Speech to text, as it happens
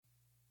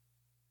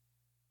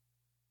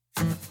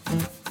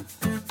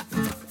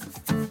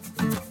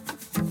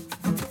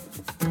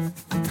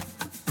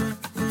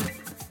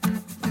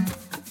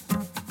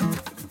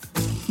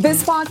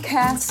This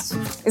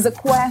podcast is a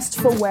quest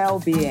for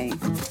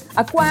well-being,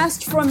 a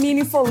quest for a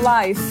meaningful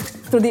life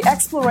through the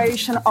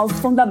exploration of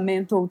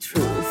fundamental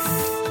truth.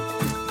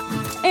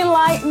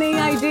 Enlightening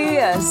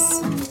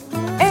ideas,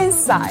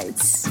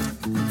 insights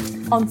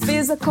on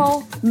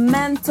physical,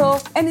 mental,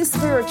 and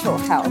spiritual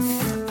health.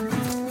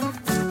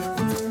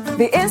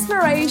 The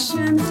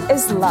inspiration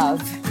is love.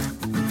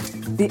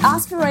 The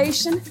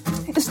aspiration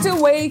is to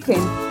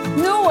awaken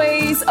new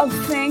ways of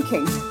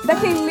thinking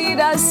that can lead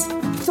us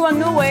to a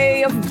new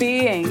way of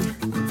being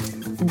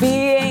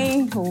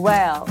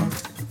well.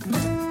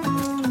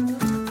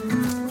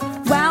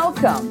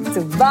 Welcome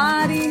to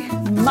Body,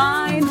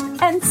 Mind,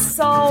 and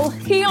Soul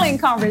Healing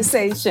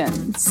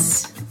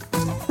Conversations.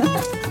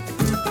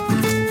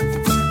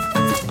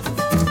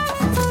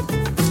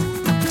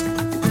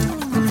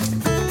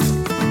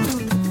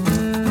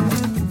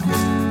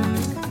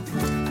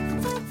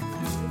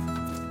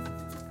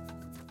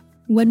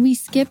 When we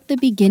skip the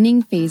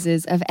beginning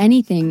phases of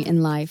anything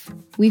in life,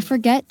 we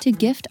forget to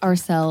gift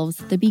ourselves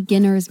the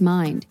beginner's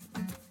mind.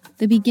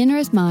 The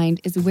beginner's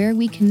mind is where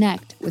we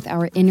connect with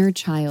our inner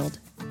child.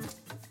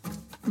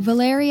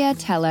 Valeria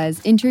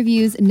Teles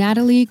interviews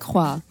Natalie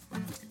Croix,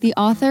 the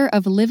author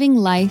of Living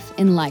Life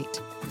in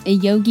Light, A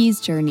Yogi's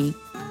Journey.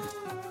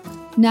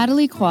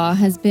 Natalie Croix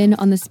has been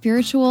on the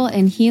spiritual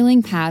and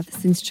healing path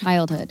since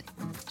childhood.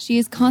 She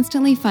is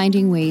constantly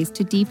finding ways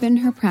to deepen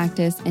her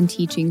practice and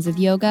teachings of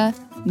yoga,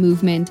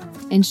 movement,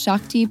 and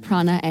Shakti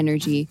Prana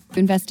energy through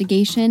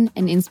investigation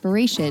and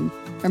inspiration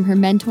from her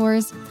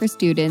mentors, her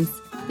students,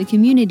 the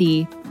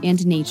community,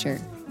 and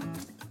nature.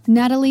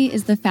 Natalie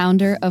is the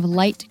founder of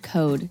Light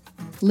Code,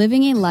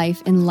 Living a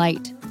Life in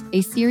Light,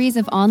 a series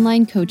of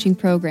online coaching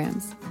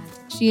programs.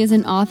 She is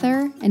an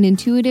author, an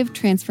intuitive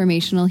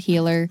transformational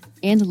healer,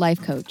 and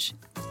life coach.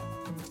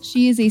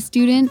 She is a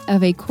student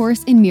of A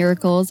Course in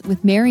Miracles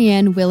with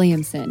Marianne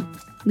Williamson,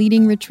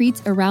 leading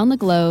retreats around the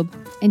globe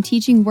and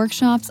teaching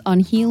workshops on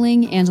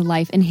healing and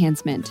life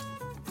enhancement.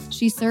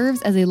 She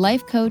serves as a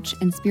life coach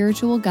and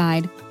spiritual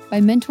guide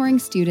by mentoring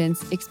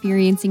students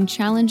experiencing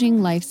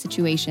challenging life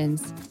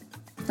situations.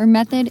 Her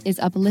method is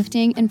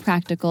uplifting and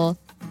practical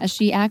as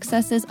she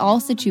accesses all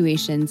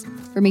situations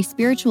from a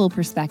spiritual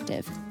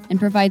perspective and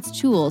provides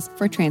tools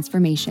for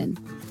transformation.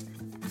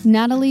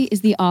 Natalie is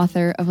the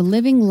author of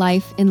Living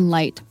Life in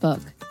Light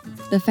book,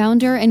 the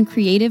founder and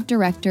creative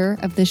director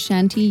of the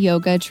Shanti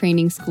Yoga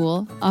Training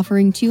School,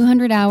 offering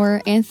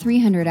 200-hour and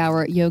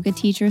 300-hour yoga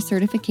teacher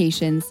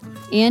certifications,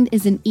 and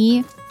is an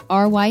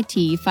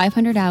ERYT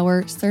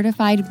 500-hour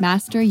certified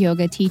master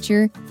yoga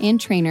teacher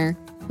and trainer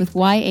with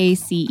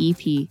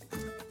YACEP.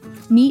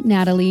 Meet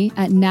Natalie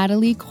at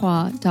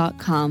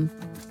nataliecroix.com.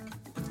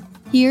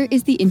 Here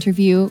is the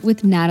interview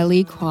with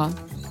Natalie Croix.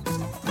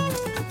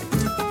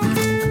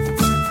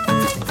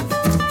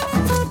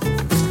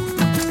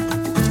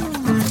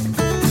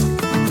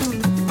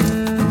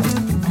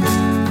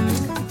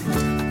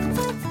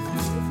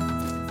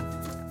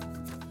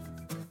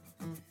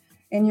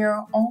 In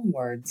your own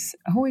words,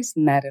 who is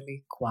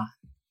Natalie Croix?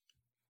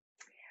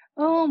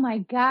 Oh my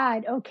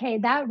God. Okay,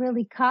 that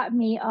really caught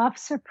me off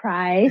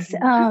surprise.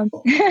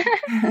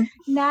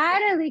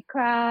 Natalie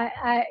Croix,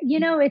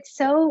 it's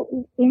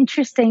so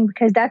interesting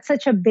because that's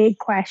such a big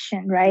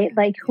question, right?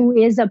 Like, who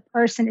is a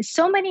person? It's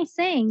so many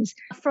things.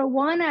 For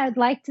one, I'd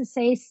like to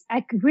say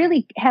I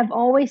really have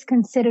always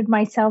considered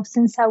myself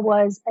since I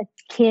was a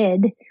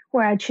kid,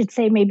 or I should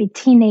say maybe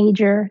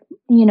teenager,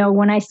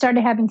 when I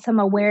started having some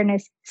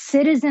awareness,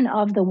 citizen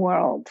of the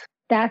world.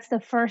 That's the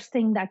first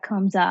thing that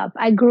comes up.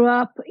 I grew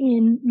up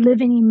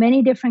living in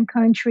many different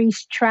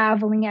countries,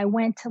 traveling. I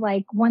went to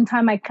one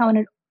time I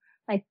counted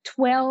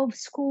 12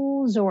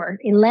 schools or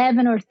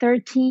 11 or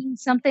 13,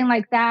 something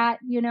like that,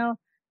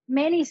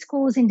 many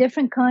schools in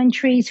different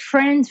countries,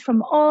 friends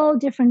from all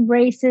different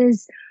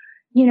races,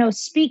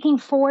 speaking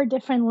 4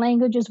 different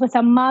languages with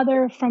a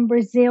mother from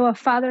Brazil, a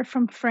father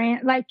from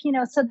France,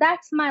 so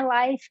that's my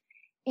life.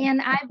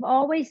 And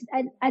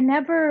I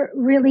never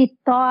really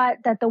thought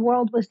that the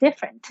world was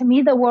different. To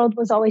me, the world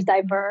was always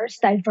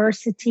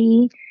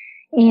diversity.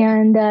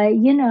 And,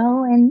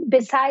 and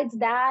besides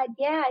that,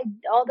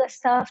 all the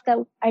stuff that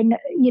I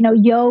know,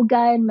 yoga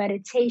and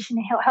meditation,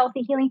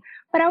 healthy healing.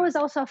 But I was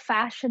also a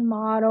fashion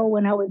model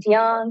when I was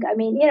young. I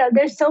mean,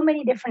 there's so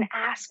many different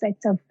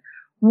aspects of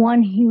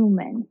one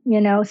human,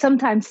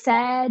 sometimes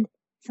sad,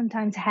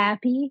 sometimes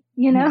happy,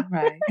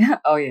 Right.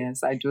 Oh,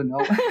 yes, I do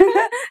know.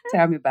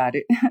 Tell me about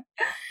it.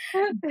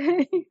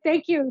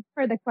 Thank you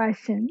for the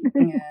question.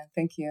 Yeah,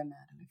 thank you,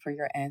 Natalie, for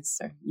your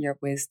answer, your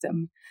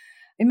wisdom.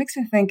 It makes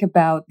me think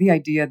about the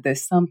idea that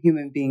some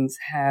human beings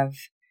have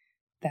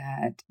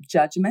that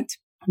judgment,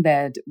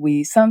 that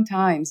we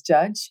sometimes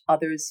judge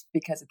others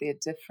because they're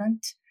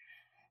different.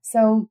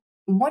 So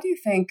what do you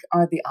think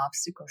are the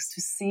obstacles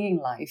to seeing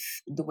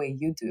life the way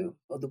you do,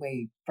 or the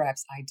way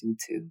perhaps I do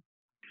too?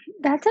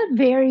 That's a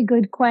very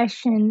good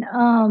question.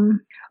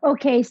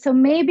 Okay, so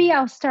maybe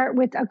I'll start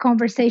with a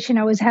conversation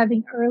I was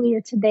having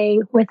earlier today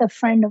with a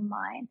friend of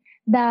mine,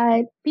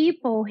 that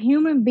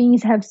human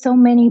beings have so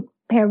many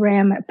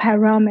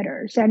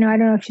parameters. I don't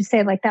know if you say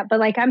it like that, but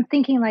like I'm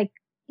thinking like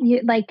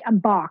like a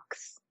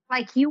box.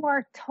 Like you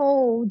are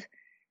told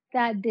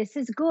that this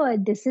is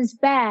good, this is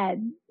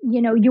bad.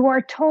 You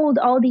are told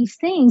all these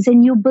things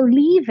and you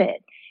believe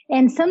it.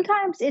 And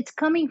sometimes it's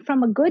coming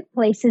from a good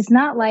place. It's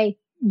not like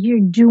you're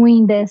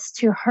doing this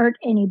to hurt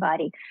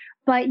anybody,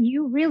 but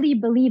you really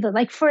believe it.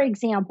 Like, for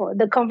example,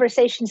 the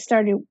conversation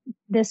started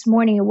this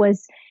morning. It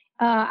was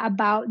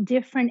about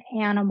different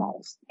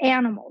animals.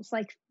 Animals,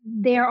 like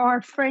there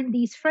are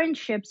these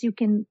friendships you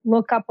can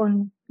look up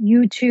on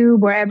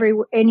YouTube or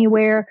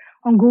anywhere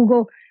on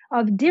Google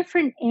of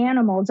different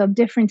animals of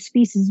different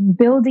species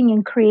building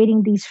and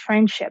creating these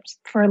friendships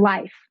for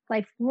life,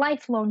 like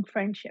lifelong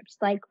friendships.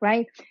 Like,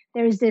 right,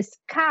 there's this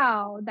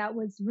cow that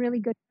was really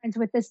good friends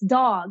with this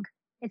dog.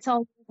 It's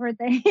all over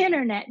the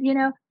internet.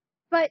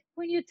 But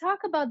when you talk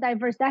about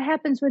diverse, that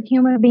happens with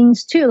human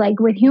beings too. Like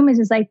with humans,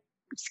 it's like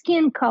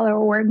skin color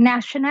or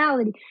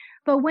nationality.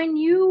 But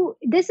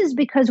this is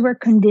because we're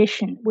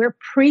conditioned, we're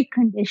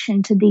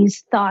preconditioned to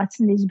these thoughts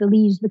and these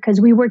beliefs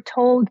because we were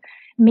told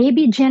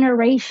maybe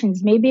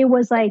generations, maybe it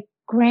was like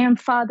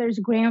grandfather's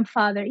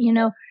grandfather,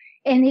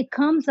 and it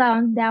comes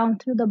down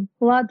through the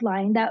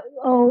bloodline that,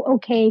 oh,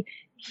 okay,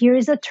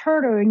 here's a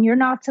turtle and you're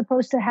not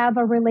supposed to have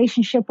a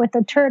relationship with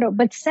a turtle.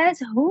 But says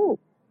who?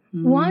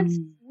 Once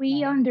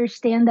we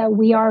understand that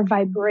we are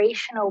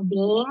vibrational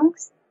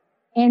beings,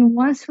 and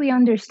once we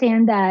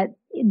understand that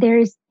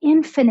there's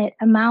infinite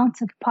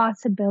amounts of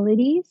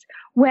possibilities,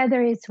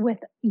 whether it's with,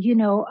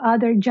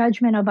 other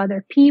judgment of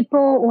other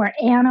people or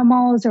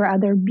animals or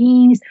other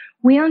beings,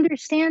 we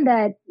understand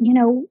that,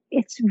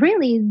 it's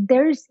really,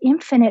 there's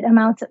infinite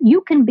amounts.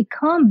 You can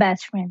become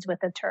best friends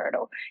with a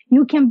turtle.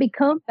 You can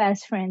become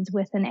best friends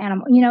with an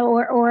animal,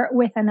 or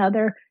with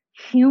another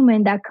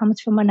human that comes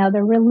from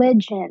another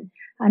religion,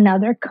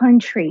 another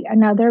country,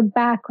 another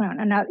background,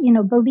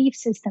 another, belief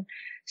system.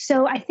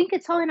 So I think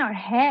it's all in our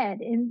head.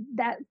 And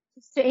that,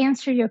 to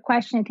answer your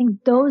question, I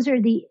think those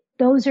are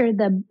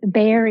the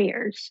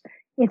barriers.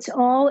 It's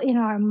all in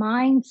our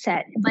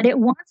mindset. But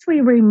once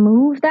we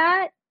remove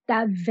that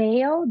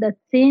veil, the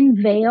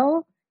thin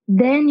veil,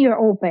 then you're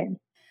open.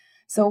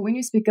 So when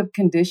you speak of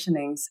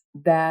conditionings,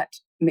 that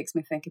makes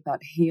me think about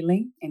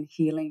healing and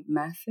healing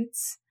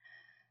methods.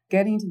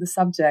 Getting to the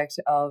subject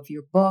of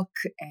your book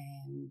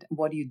and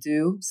what you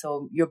do.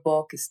 So your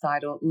book is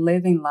titled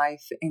Living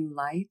Life in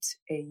Light,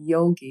 A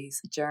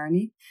Yogi's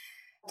Journey.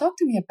 Talk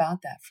to me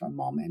about that for a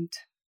moment.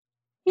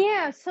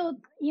 Yeah, so,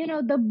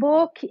 the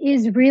book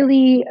is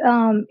really,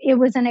 it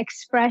was an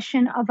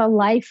expression of a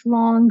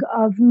lifelong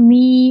of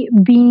me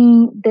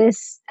being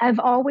this. I've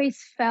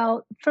always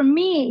felt, for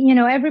me,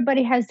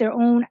 everybody has their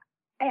own.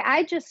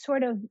 I just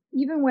sort of,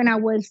 even when I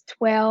was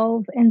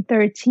 12 and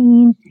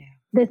 13,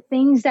 the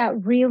things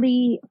that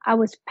really I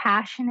was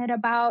passionate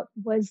about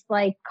was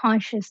like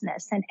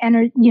consciousness and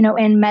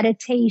and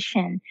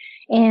meditation.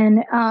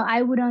 And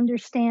I would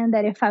understand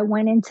that if I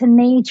went into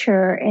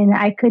nature and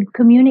I could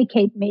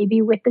communicate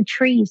maybe with the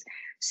trees.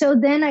 So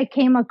then I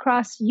came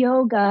across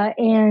yoga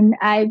and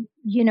I,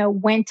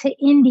 went to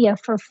India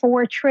for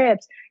 4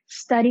 trips,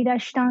 studied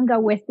Ashtanga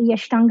with the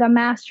Ashtanga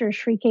master,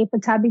 Sri K.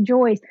 Pattabhi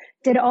Jois,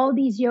 did all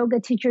these yoga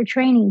teacher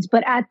trainings.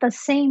 But at the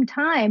same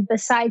time,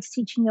 besides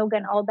teaching yoga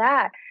and all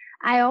that,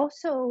 I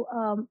also,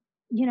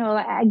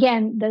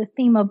 again, the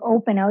theme of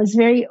open, I was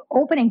very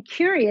open and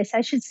curious.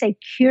 I should say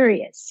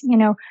curious,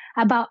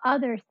 about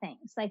other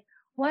things. Like,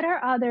 what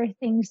are other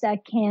things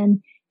that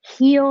can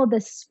heal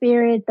the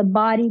spirit, the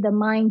body, the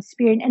mind,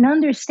 spirit, and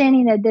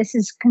understanding that this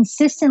is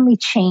consistently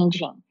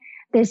changing.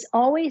 There's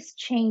always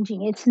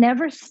changing. It's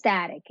never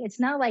static. It's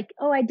not like,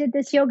 oh, I did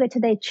this yoga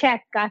today,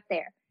 check, got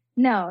there.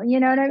 No, you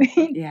know what I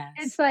mean? Yes.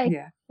 It's like,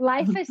 yeah.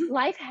 life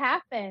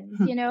happens,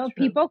 True.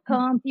 people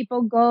come,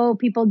 people go,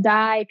 people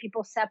die,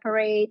 people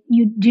separate,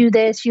 you do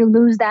this, you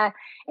lose that.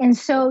 And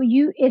so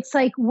it's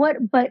like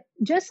but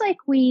just like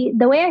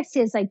the way I see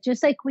it is like,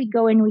 just like we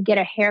go and we get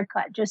a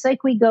haircut, just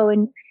like we go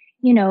and,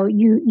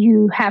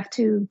 you have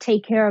to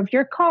take care of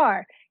your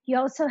car. You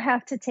also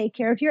have to take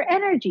care of your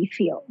energy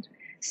field.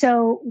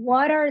 So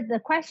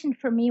the question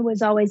for me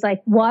was always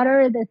like, what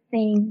are the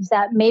things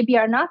that maybe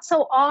are not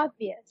so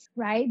obvious,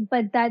 right?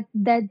 But that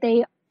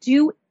they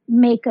do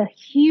make a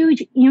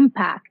huge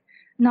impact,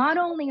 not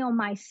only on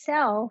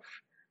myself,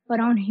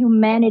 but on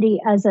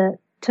humanity as a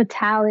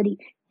totality.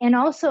 And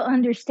also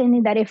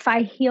understanding that if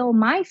I heal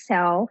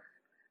myself,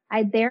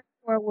 I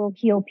therefore will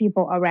heal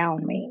people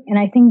around me. And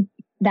I think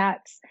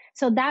that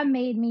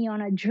made me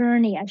on a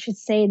journey, I should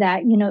say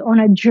that, on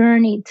a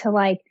journey to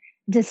like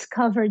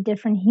discover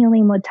different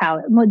healing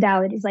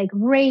modalities like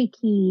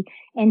Reiki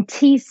and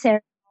tea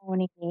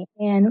ceremony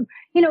and,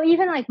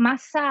 even like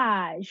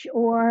massage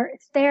or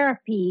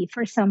therapy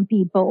for some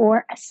people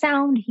or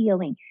sound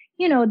healing.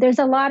 There's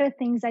a lot of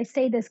things. I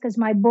say this because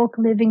my book,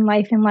 Living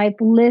Life in Life,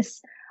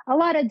 lists a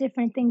lot of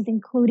different things,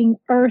 including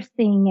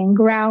earthing and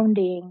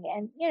grounding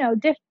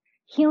and, different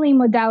healing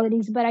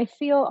modalities. But I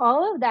feel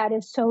all of that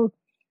is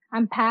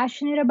I'm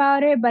passionate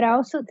about it, but I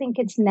also think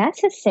it's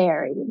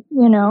necessary,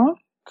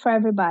 for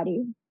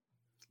everybody.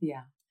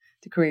 Yeah.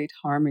 to create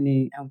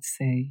harmony, I would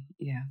say.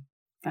 Yeah,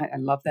 I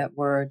love that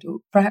word.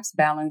 Perhaps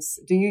balance.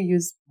 Do you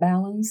use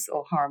balance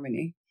or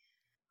harmony?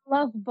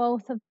 Love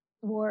both of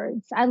the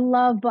words. I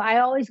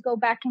always go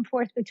back and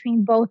forth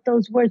between both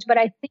those words, but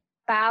I think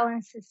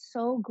balance is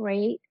so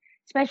great,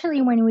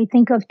 especially when we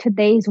think of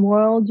today's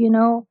world,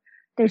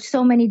 there's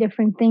so many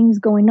different things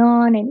going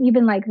on. And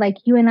even like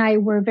you and I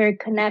were very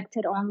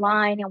connected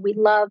online and we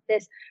love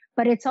this,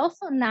 but it's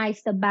also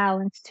nice to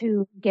balance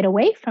to get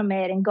away from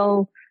it and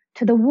go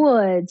to the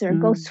woods or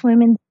go Mm,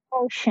 swim in the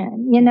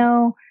ocean, yeah,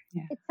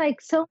 yeah. it's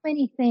like so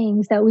many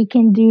things that we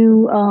can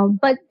do,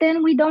 but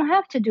then we don't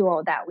have to do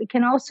all that. We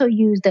can also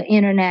use the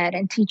internet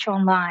and teach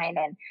online.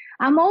 And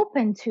I'm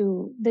open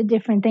to the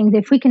different things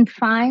if we can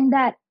find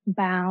that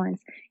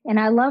balance. And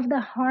I love the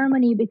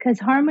harmony because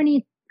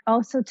harmony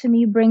also to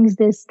me brings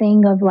this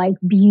thing of like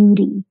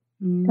beauty.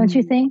 Don't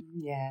you Mm, think?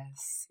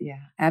 yes,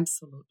 yeah,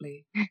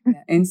 absolutely.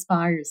 Yeah,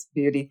 inspires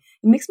beauty.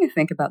 It makes me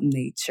think about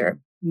nature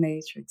Me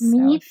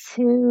itself.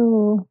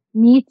 too.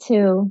 Me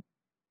too.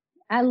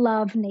 I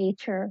love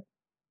nature.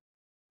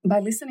 By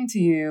listening to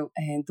you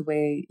and the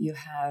way you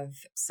have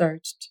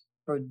searched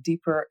for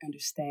deeper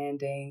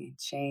understanding and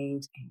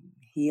change and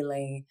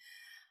healing,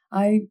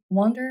 I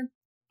wonder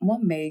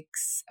what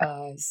makes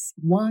us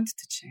want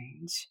to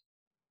change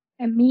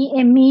And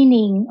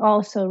meaning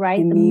also, right?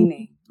 and The meaning,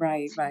 meaning.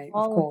 Right, right, of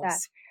all of that.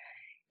 course.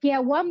 Yeah,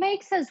 what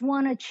makes us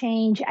want to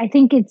change? I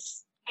think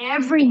it's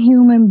every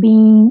human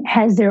being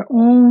has their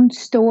own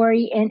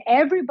story, and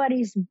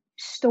everybody's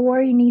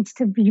story needs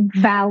to be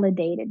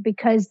validated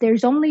because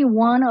there's only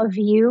one of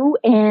you.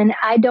 And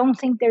I don't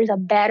think there's a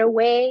better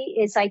way.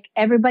 It's like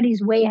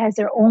everybody's way has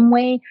their own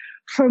way.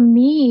 For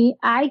me,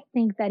 I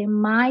think that in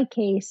my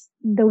case,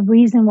 the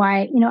reason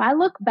why, I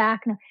look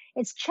back now,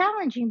 it's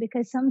challenging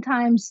because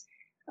sometimes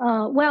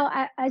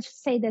I should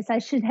say this. I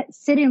should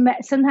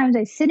sometimes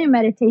I sit in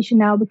meditation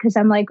now because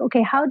I'm like,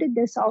 okay, how did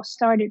this all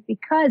started?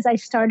 Because I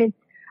started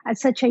at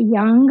such a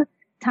young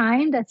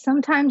time that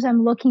sometimes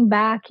I'm looking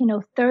back,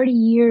 30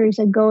 years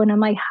ago, and I'm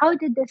like, how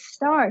did this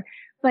start?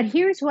 But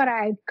here's what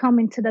I've come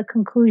into the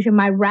conclusion,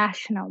 my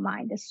rational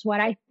mind. This is what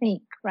I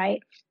think,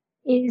 right?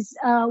 Is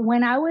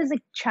when I was a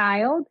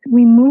child,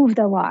 we moved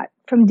a lot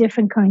from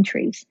different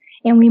countries.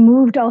 And we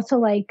moved also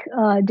like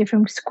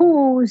different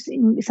schools,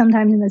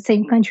 sometimes in the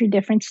same country,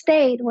 different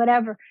state,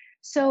 whatever.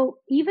 So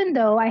even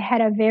though I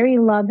had a very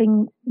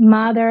loving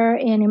mother,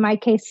 and in my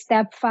case,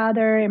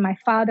 stepfather, and my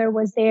father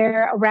was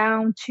there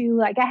around too,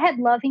 like I had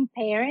loving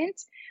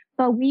parents,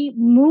 but we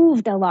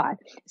moved a lot.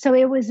 So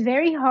it was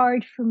very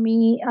hard for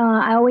me.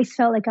 I always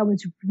felt like I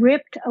was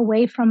ripped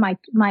away from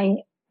my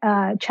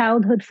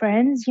childhood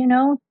friends.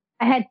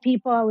 I had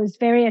people I was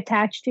very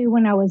attached to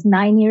when I was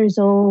 9 years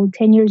old,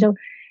 10 years old.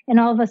 And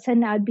all of a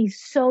sudden I'd be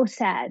so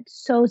sad,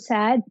 so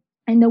sad.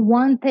 And the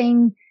one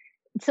thing,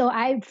 so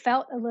I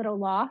felt a little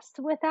lost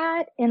with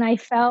that. And I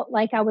felt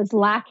like I was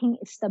lacking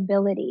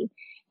stability.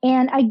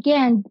 And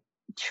again,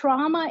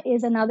 trauma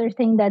is another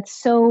thing that's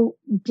so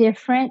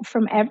different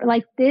from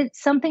like this,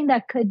 something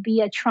that could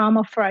be a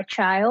trauma for a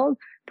child,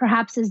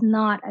 perhaps is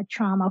not a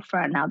trauma for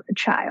another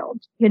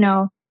child.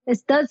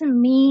 This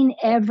doesn't mean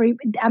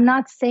I'm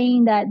not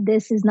saying that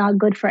this is not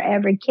good for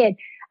every kid.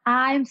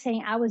 I'm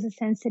saying I was a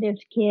sensitive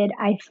kid.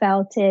 I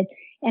felt it.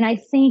 And I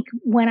think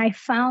when I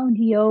found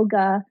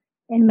yoga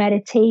and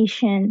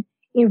meditation,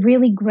 it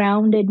really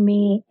grounded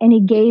me and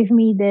it gave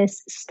me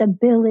this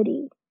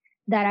stability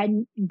that I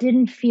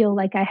didn't feel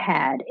like I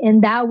had.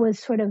 And that was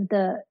sort of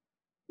the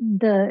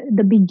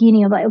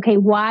beginning of like, okay,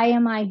 why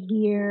am I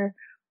here?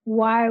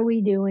 Why are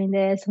we doing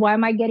this? Why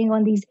am I getting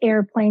on these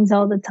airplanes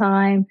all the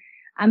time?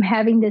 I'm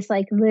having this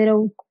like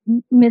little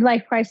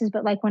midlife crisis,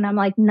 but like when I'm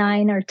like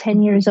 9 or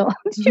 10 years old,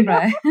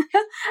 Right.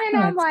 and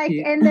I'm That's like,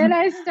 cute. and then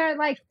I start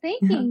like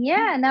thinking,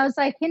 yeah. And I was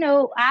like,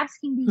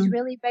 asking these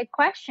really big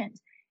questions.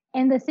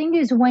 And the thing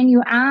is, when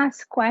you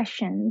ask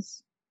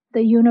questions,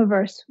 the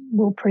universe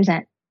will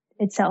present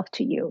itself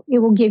to you. It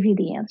will give you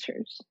the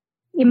answers.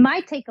 It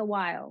might take a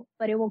while,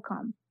 but it will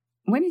come.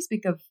 When you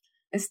speak of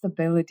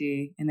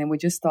stability, and then we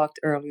just talked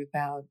earlier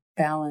about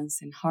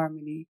balance and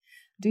harmony,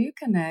 do you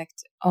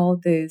connect all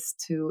this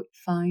to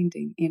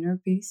finding inner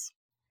peace?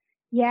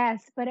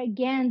 Yes, but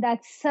again,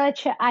 that's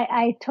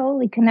I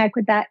totally connect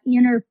with that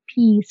inner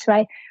peace,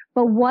 right?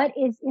 But what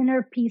is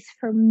inner peace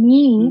for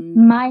me Mm,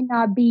 might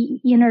not be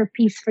inner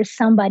peace for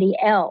somebody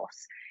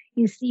else.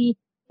 You see,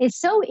 it's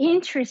so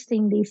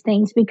interesting these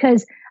things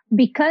because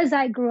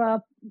I grew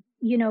up,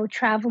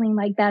 traveling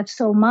like that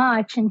so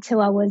much until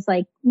I was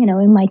like,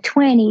 in my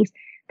 20s,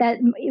 that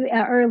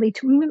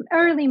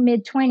early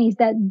mid 20s,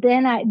 that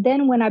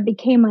then when I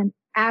became an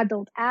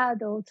adult,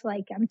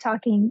 like I'm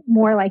talking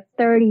more like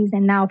 30s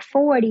and now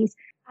 40s,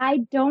 I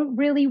don't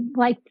really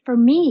like, for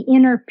me,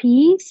 inner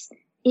peace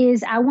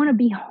is I want to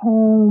be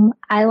home.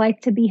 I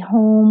like to be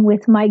home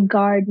with my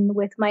garden,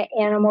 with my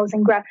animals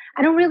and ground.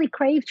 I don't really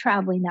crave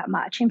traveling that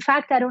much. In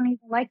fact, I don't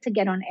even like to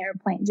get on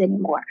airplanes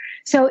anymore.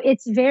 So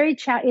it's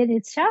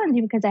it's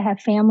challenging because I have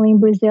family in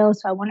Brazil,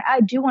 so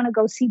I do want to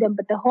go see them,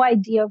 but the whole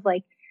idea of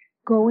like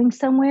going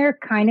somewhere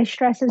kind of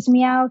stresses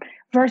me out.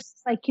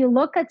 versus like you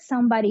look at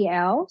somebody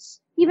else,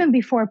 even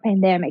before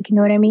pandemic, you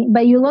know what I mean?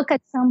 But you look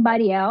at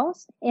somebody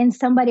else, and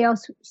somebody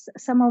else,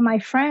 some of my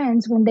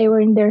friends, when they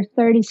were in their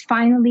 30s,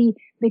 finally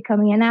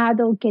becoming an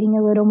adult, getting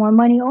a little more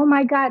money. Oh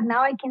my God,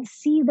 now I can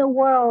see the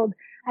world.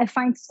 I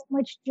find so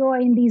much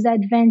joy in these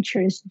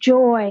adventures,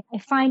 joy. I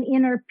find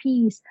inner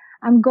peace.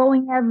 I'm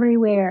going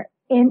everywhere.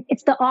 And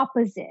it's the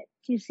opposite,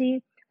 you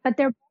see? But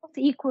they're both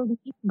equally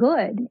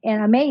good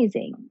and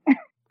amazing.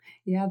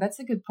 Yeah, that's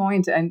a good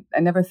point. And I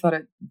never thought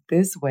it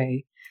this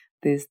way.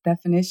 This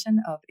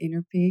definition of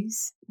inner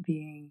peace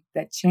being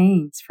that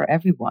change for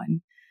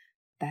everyone,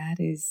 that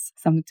is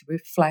something to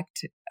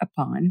reflect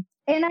upon.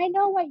 And I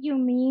know what you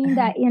mean,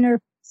 that inner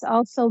peace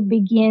also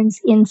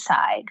begins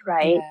inside,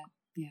 right? Yeah,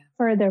 yeah.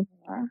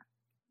 Furthermore,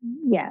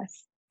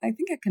 yes. I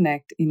think I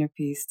connect inner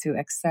peace to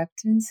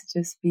acceptance,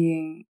 just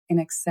being in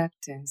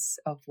acceptance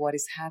of what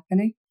is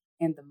happening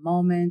in the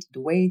moment,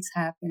 the way it's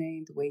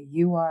happening, the way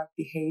you are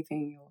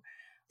behaving or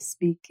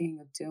speaking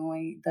or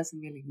doing. It doesn't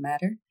really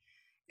matter.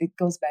 It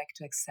goes back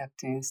to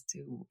acceptance,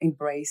 to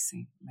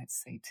embracing,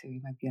 let's say, too.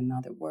 It might be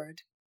another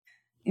word.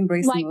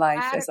 Embracing Like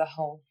life as a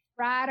whole.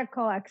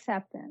 Radical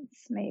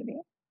acceptance, maybe.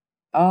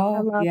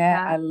 Oh,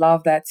 yeah, I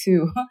love that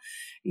too.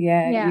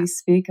 Yeah. You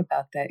speak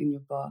about that in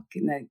your book,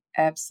 and I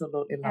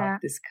absolutely love Yeah.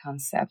 this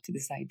concept,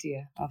 this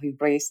idea of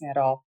embracing it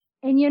all.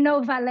 And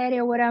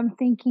Valeria, what I'm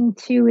thinking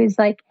too is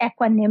like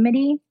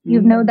equanimity.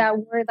 You know that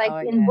word,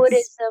 like in yes.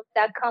 Buddhism,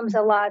 that comes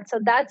a lot. So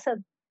that's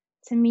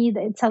to me,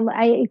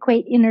 I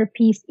equate inner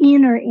peace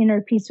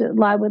with a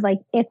lot with like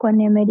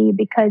equanimity,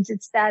 because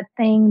it's that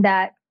thing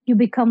that you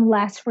become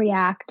less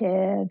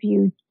reactive.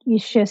 You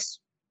just,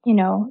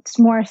 it's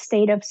more a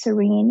state of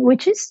serene,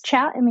 which is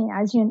I mean,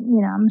 as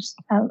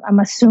I'm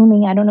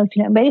assuming, I don't know if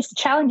you know, but it's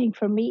challenging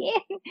for me.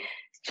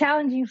 It's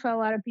challenging for a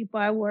lot of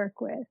people I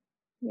work with.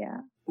 Yeah.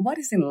 What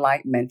is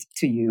enlightenment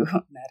to you,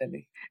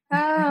 Natalie?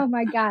 Oh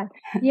my God.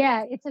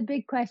 Yeah, it's a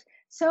big question.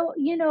 So,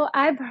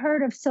 I've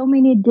heard of so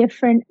many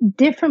different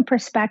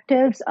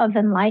perspectives of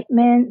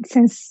enlightenment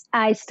since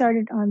I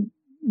started on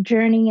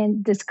journey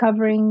and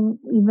discovering,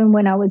 even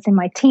when I was in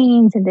my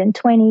teens and then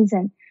 20s,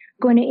 and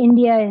going to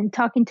India and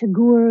talking to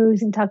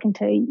gurus and talking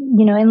to,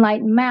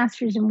 enlightened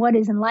masters and what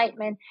is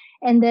enlightenment.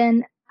 And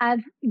then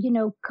I've,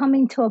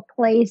 coming to a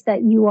place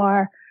that you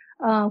are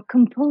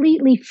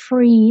completely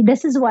free.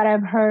 This is what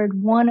I've heard.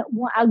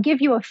 I'll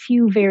give you a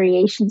few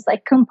variations,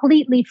 like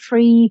completely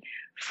free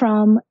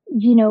from,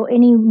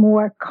 any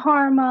more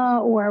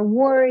karma or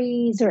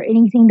worries or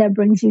anything that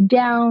brings you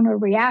down or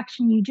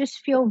reaction. You just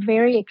feel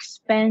very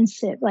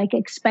expansive,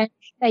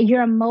 that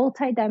you're a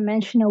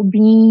multidimensional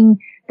being,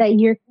 that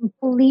you're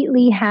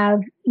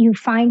you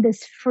find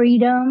this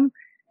freedom,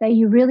 that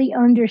you really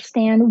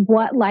understand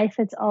what life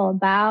is all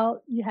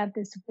about. You have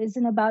this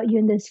wisdom about you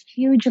and this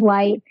huge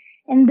light.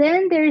 And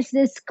then there's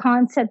this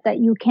concept that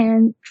you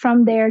can,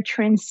 from there,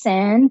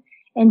 transcend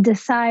and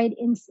decide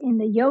in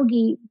the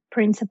yogi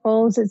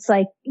principles. It's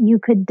like you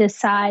could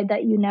decide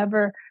that you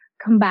never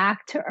come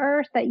back to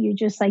earth, that you're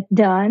just like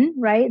done,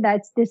 right?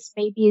 This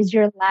maybe is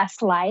your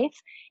last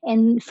life.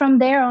 And from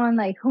there on,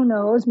 like, who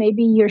knows,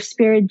 maybe your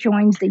spirit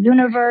joins the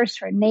universe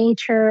or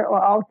nature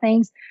or all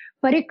things.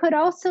 But it could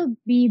also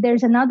be,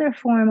 there's another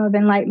form of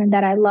enlightenment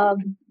that I love,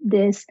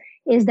 this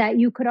is that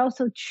you could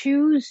also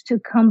choose to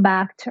come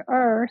back to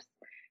earth,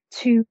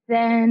 to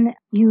then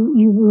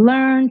you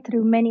learned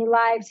through many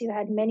lives, you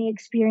had many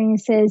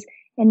experiences,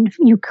 and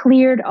you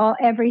cleared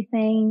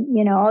everything,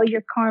 all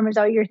your karmas,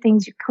 all your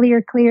things, you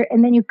clear,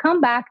 and then you come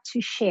back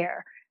to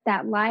share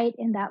that light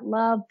and that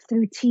love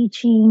through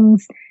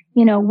teachings,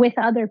 with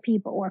other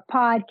people or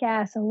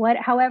podcasts or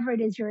however it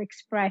is your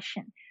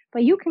expression.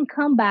 But you can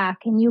come back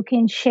and you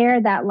can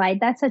share that light.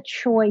 That's a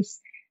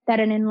choice that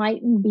an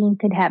enlightened being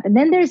could have. And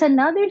then there's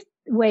another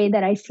way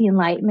that I see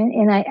enlightenment,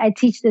 and I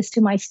teach this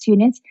to my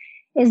students,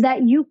 is that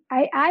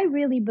I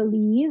really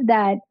believe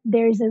that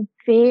there's a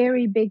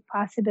very big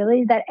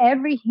possibility that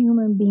every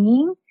human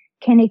being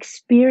can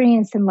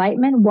experience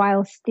enlightenment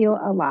while still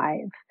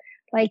alive.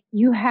 Like,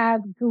 you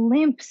have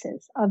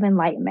glimpses of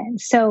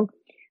enlightenment. So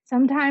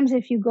sometimes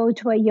if you go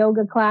to a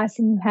yoga class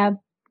and you have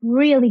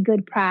really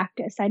good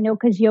practice, I know,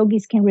 because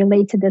yogis can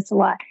relate to this a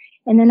lot.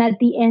 And then at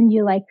the end,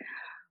 you're like,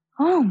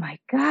 oh my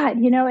God,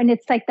 and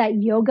it's like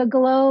that yoga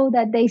glow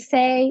that they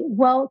say.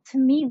 Well, to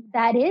me,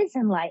 that is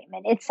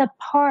enlightenment. It's a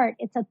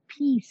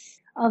piece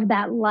of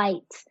that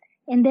light.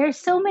 And there's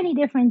so many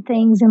different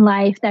things in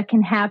life that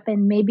can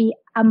happen. Maybe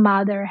a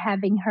mother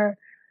having her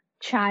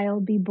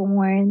child be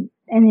born,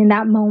 and in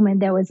that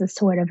moment, there was a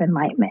sort of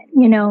enlightenment.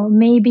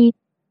 Maybe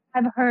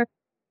I've heard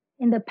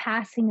in the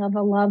passing of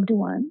a loved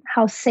one,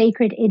 how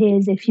sacred it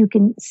is if you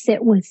can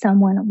sit with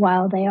someone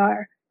while they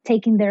are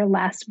taking their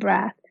last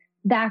breath.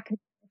 That could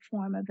be a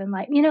form of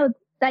enlightenment.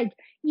 Like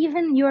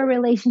even your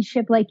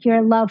relationship, like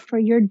your love for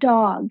your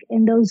dog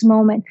in those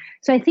moments.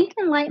 So I think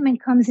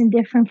enlightenment comes in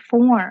different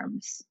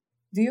forms.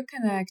 Do you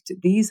connect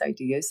these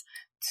ideas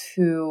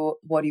to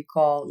what you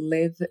call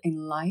live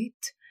in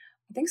light?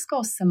 I think it's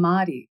called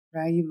samadhi,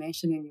 right? You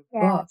mentioned in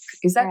your book.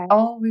 Is that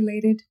all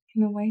related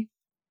in a way?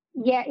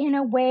 Yeah, in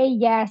a way,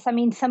 yes. I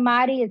mean,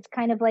 samadhi is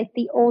kind of like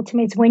the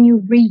ultimate. It's when you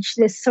reach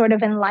this sort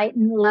of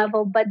enlightened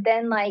level. But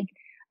then, like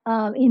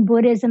in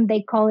Buddhism,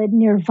 they call it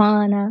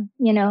nirvana.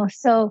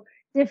 So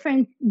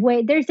different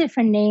way. There's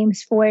different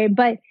names for it.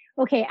 But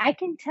okay, I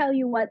can tell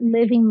you what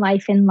living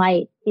life in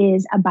light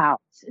is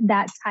about.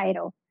 That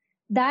title.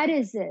 That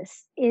is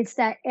this. It's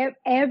that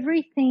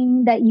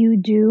everything that you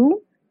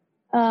do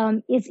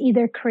is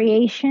either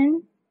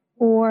creation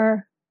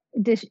or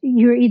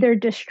you're either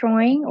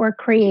destroying or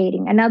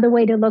creating. Another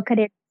way to look at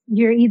it,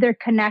 you're either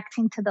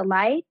connecting to the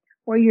light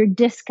or you're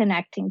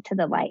disconnecting to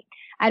the light.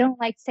 I don't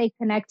like say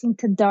connecting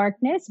to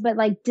darkness, but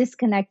like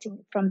disconnecting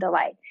from the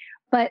light.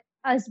 But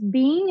us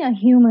being a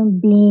human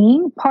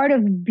being, part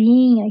of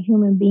being a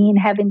human being,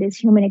 having this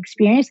human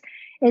experience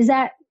is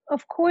that,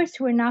 of course,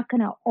 we're not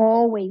going to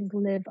always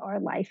live our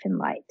life in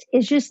light.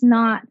 It's just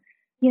not,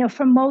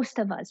 for most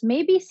of us.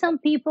 Maybe some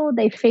people,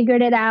 they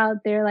figured it out.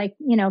 They're like,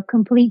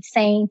 complete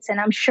saints. And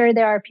I'm sure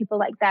there are people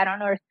like that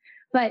on earth.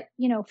 But,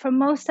 for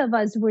most of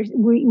us,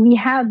 we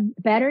have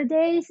better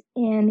days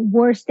and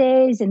worse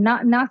days and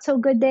not so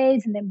good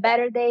days and then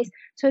better days.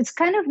 So it's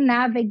kind of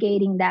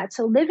navigating that.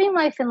 So living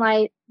life in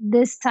light,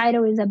 this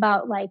title is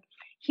about like,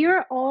 here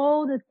are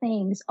all the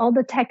things, all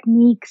the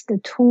techniques, the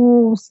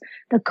tools,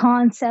 the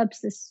concepts,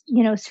 this,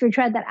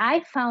 spirituality that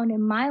I found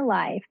in my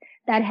life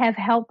that have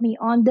helped me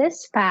on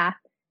this path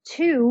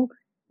to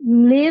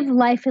live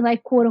life in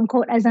like quote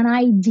unquote as an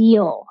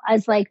ideal,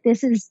 as like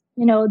this is,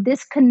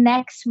 this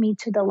connects me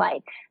to the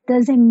light.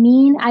 Doesn't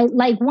mean I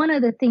like one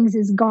of the things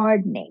is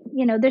gardening.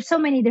 There's so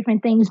many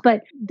different things,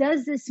 but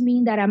does this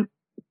mean that I'm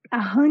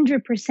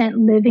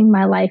 100% living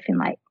my life in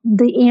light?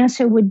 The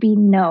answer would be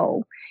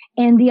no.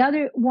 And the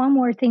other one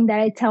more thing that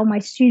I tell my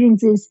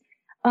students is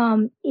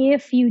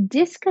if you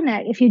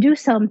disconnect, if you do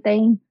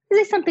something,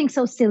 this is something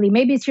so silly.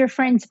 Maybe it's your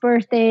friend's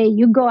birthday,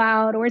 you go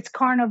out, or it's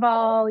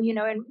carnival,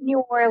 in New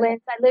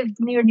Orleans. I lived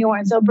near New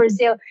Orleans or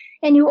Brazil,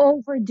 and you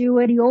overdo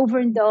it, you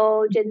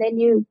overindulge, and then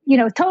you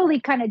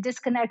totally kind of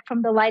disconnect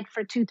from the light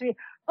for 2, 3.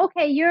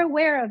 Okay, you're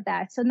aware of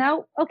that. So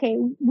now, okay,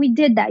 we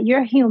did that.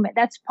 You're human.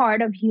 That's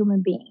part of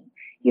human being.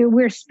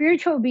 We're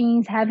spiritual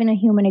beings having a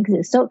human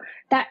exist. So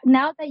that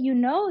now that you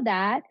know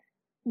that,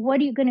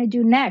 what are you going to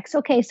do next?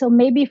 Okay, so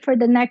maybe for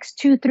the next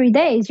 2, 3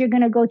 days, you're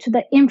going to go to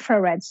the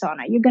infrared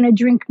sauna. You're going to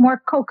drink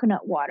more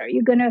coconut water.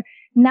 You're going to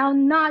now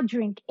not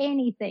drink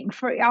anything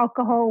for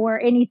alcohol or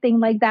anything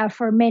like that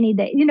for many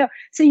days.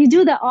 So you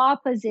do the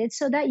opposite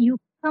so that you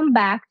come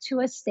back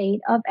to a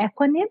state of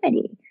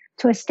equanimity,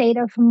 to a state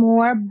of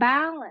more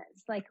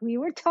balance, like we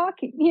were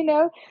talking,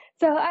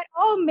 So at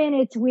all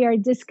minutes, we are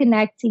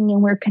disconnecting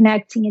and we're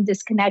connecting and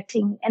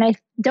disconnecting. And I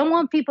don't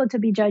want people to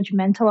be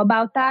judgmental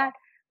about that,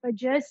 but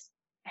just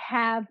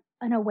have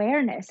an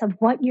awareness of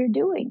what you're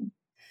doing.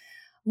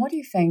 What do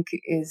you think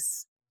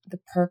is the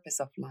purpose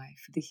of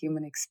life, the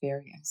human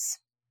experience?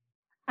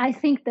 I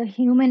think the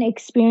human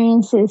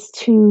experience is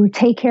to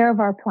take care of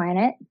our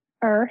planet.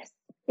 Earth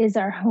is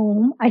our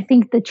home. I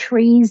think the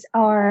trees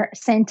are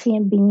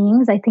sentient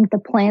beings. I think the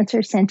plants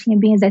are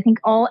sentient beings. I think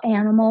all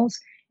animals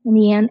in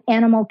the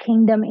animal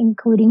kingdom,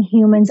 including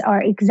humans,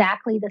 are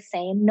exactly the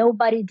same.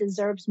 Nobody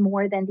deserves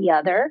more than the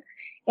other.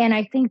 And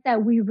I think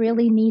that we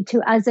really need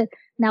to,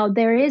 now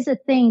there is a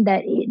thing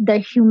that the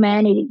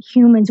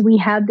humans, we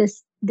have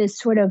this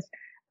sort of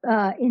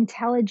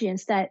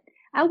intelligence that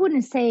I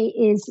wouldn't say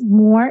is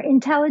more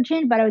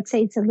intelligent, but I would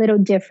say it's a little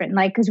different.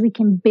 Like, because we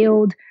can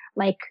build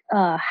like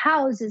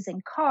houses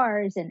and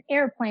cars and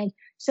airplanes.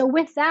 So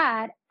with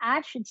that,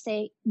 I should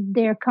say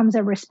there comes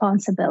a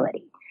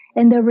responsibility.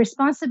 And the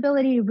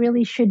responsibility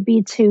really should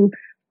be to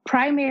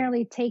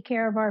primarily take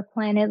care of our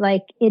planet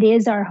like it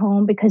is our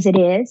home, because it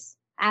is,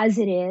 as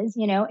it is,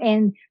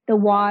 and the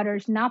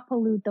waters, not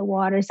pollute the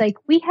waters. Like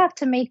we have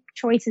to make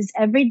choices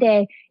every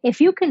day.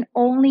 If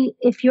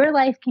your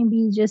life can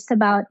be just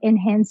about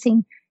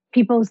enhancing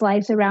people's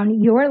lives around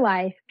you, your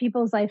life,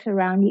 people's lives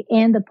around you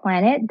and the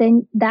planet,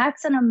 then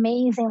that's an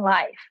amazing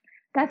life.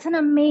 That's an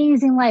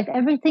amazing life.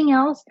 Everything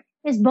else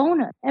is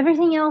bonus.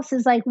 Everything else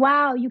is like,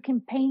 wow, you can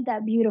paint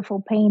that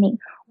beautiful painting.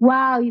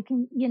 Wow, you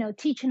can,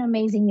 teach an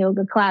amazing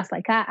yoga class.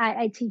 Like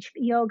I teach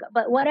yoga,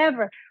 but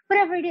whatever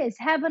it is,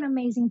 have an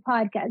amazing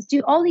podcast.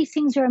 Do all these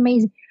things are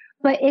amazing.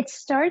 But it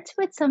starts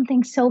with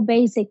something so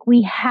basic.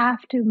 We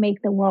have to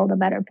make the world a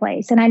better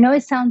place. And I know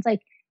it sounds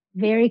like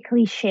very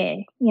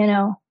cliche,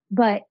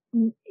 but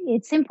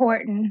it's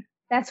important.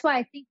 That's why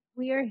I think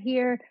we are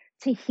here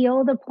to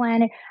heal the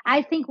planet.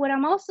 I think what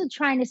I'm also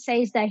trying to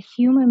say is that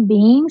human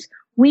beings,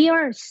 we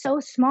are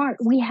so smart.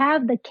 We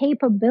have the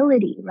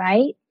capability,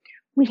 right?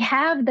 We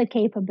have the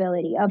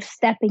capability of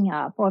stepping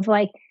up, of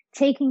like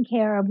taking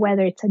care of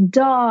whether it's a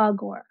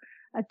dog or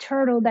a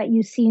turtle that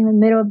you see in the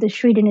middle of the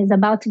street and is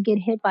about to get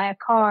hit by a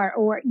car,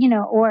 or,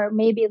 or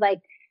maybe like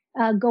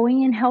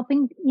going and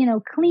helping,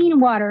 clean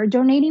water, or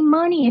donating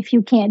money if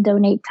you can't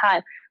donate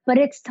time. But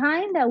it's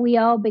time that we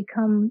all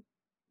become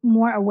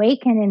more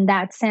awakened in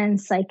that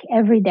sense, like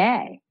every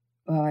day.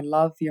 Oh, I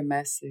love your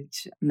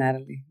message,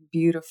 Natalie.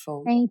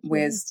 Beautiful Thank you.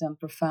 wisdom,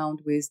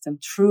 profound wisdom,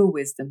 true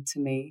wisdom to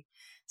me.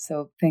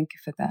 So thank you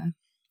for that.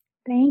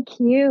 Thank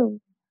you.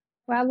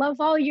 Well, I love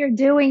all you're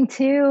doing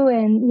too.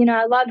 And,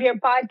 I love your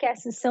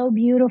podcast. It's so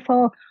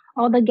beautiful.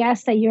 All the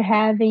guests that you're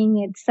having,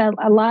 it's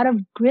a lot of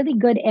really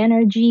good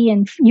energy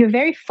and you're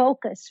very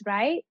focused,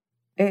 right?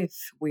 If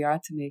we are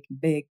to make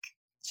big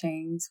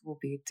change, we'll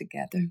be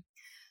together.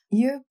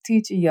 You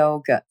teach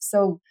yoga.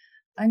 So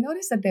I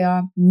noticed that there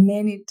are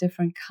many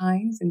different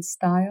kinds and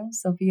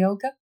styles of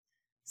yoga.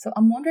 So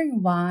I'm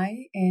wondering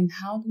why and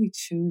how do we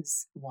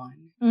choose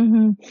one?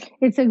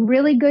 It's a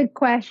really good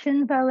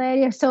question,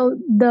 Valeria. So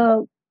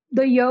the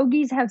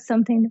yogis have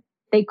something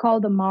they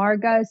call the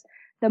margas.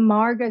 The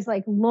margas,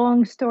 like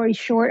long story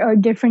short, are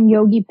different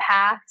yogi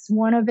paths.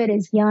 One of it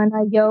is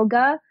Jnana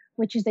Yoga,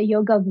 which is the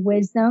yoga of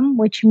wisdom,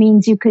 which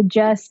means you could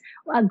just,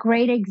 a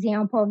great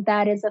example of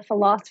that is a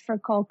philosopher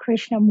called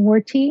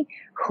Krishnamurti,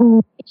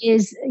 who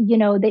is,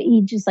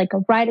 he just like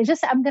a writer.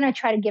 Just, I'm going to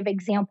try to give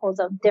examples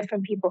of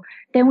different people.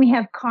 Then we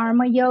have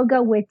Karma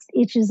Yoga,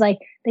 which is like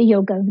the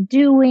yoga of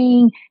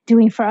doing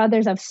for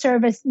others, of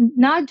service,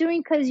 not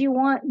doing because you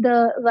want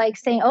the, like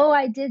saying, oh,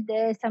 I did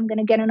this, I'm going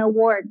to get an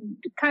award,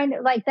 kind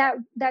of like that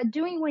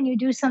doing when you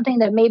do something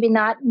that maybe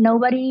not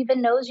nobody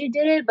even knows you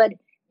did it, but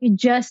you're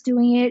just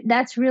doing it.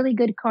 That's really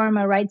good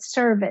karma, right?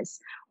 Service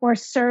or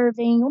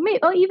serving,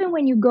 or even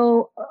when you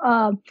go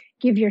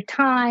give your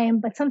time,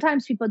 but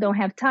sometimes people don't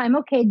have time.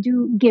 Okay,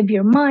 do give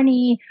your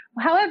money,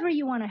 however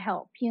you want to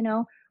help,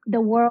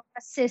 the world,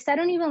 assist. I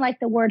don't even like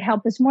the word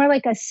help. It's more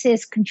like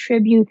assist,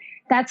 contribute.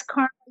 That's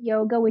karma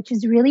yoga, which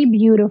is really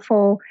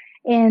beautiful.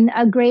 And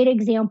a great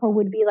example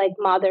would be like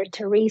Mother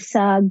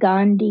Teresa,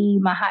 Gandhi,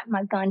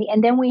 Mahatma Gandhi.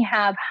 And then we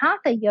have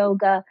Hatha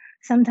yoga,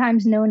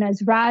 sometimes known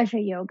as Raja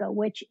yoga,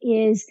 which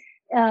is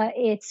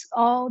it's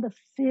all the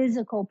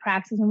physical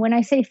practice. And when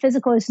I say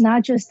physical, it's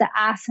not just the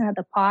asana,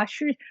 the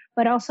postures,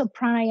 but also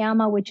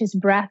pranayama, which is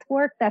breath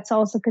work. That's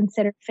also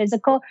considered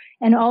physical.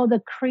 And all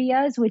the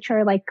kriyas, which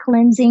are like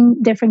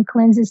cleansing, different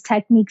cleanses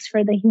techniques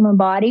for the human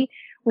body,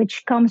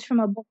 which comes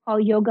from a book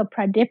called Yoga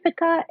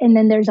Pradipika. And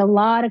then there's a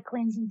lot of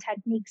cleansing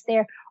techniques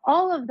there.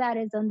 All of that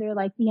is under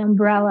like the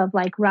umbrella of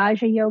like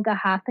Raja Yoga,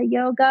 Hatha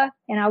Yoga.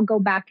 And I'll go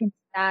back into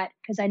that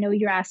because I know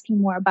you're asking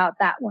more about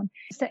that one.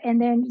 So, and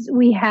then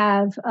we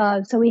have,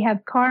 we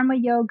have Karma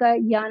Yoga,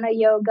 Jnana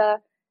Yoga,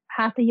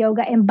 Hatha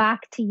Yoga, and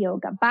Bhakti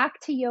Yoga.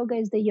 Bhakti Yoga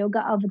is the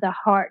yoga of the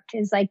heart.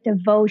 It's like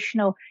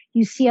devotional.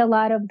 You see a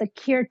lot of the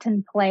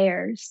kirtan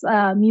players,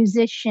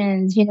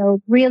 musicians,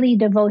 really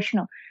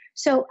devotional.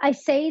 So I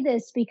say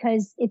this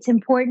because it's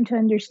important to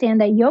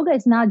understand that yoga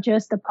is not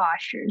just the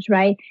postures,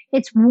 right?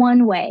 It's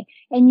one way.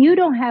 And you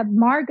don't have,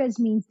 margas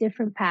means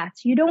different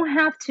paths. You don't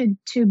have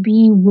to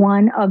be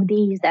one of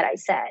these that I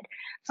said.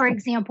 For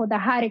example, the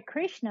Hare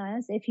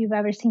Krishnas, if you've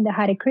ever seen the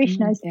Hare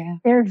Krishnas,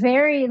 they're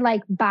very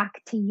like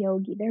Bhakti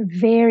yogi. They're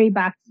very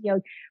Bhakti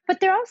yogi, but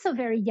they're also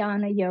very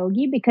Jnana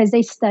yogi because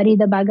they study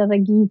the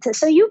Bhagavad Gita.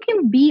 So you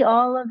can be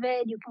all of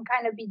it. You can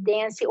kind of be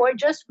dancing or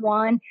just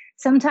one.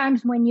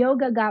 Sometimes when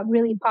yoga got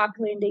really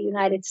popular in the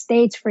United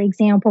States, for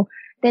example,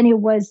 then it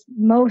was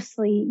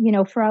mostly,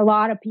 for a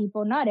lot of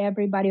people, not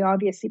everybody,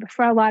 obviously, but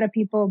for a lot of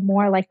people,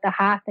 more like the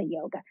Hatha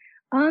yoga.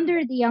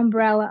 Under the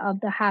umbrella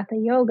of the Hatha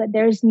yoga,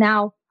 there's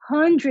now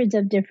hundreds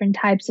of different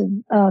types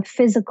of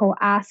physical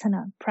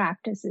asana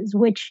practices,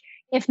 which,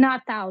 if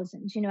not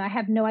thousands, I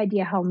have no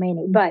idea how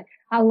many, but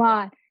a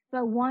lot.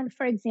 But one,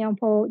 for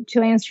example,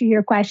 to answer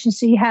your question,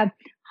 so you have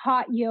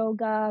hot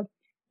yoga,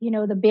 the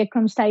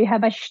Bikram style, you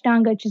have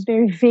Ashtanga, which is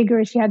very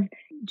vigorous. You have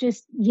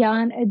just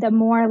the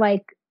more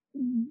like,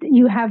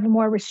 you have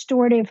more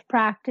restorative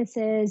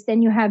practices.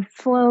 Then you have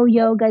flow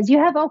yogas. You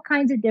have all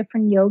kinds of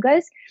different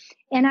yogas.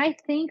 And I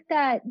think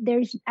that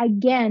there's,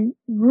 again,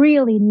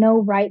 really no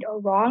right or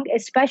wrong,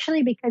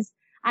 especially because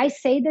I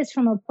say this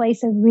from a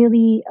place of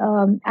really,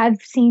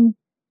 I've seen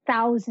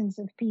thousands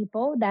of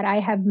people that I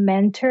have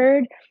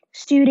mentored,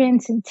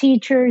 students and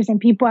teachers and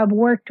people I've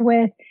worked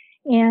with.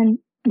 And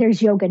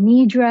there's Yoga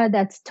Nidra,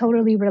 that's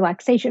totally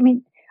relaxation. I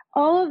mean,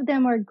 all of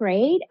them are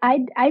great.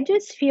 I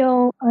just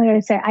feel,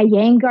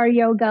 Iyengar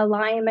yoga,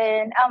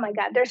 Lyman. Oh my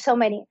God, there's so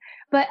many.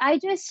 But I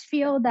just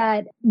feel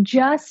that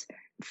just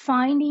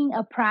finding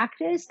a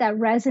practice that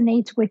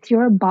resonates with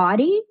your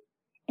body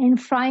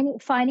and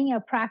finding a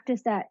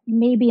practice that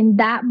maybe in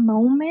that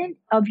moment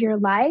of your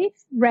life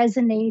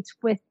resonates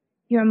with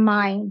your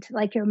mind,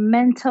 like your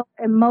mental,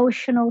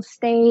 emotional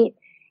state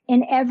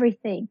and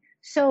everything.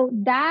 So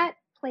that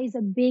plays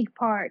a big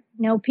part.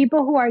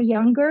 People who are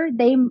younger,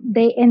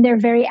 and they're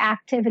very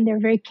active and they're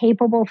very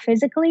capable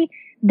physically,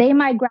 they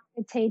might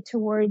gravitate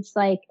towards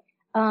like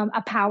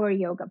a power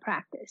yoga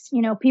practice.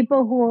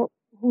 People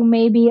who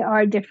maybe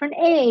are different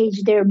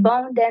age, their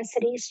bone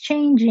density is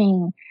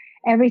changing,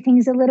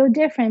 everything's a little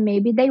different.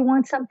 Maybe they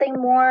want something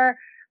more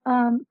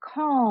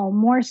calm,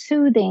 more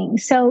soothing.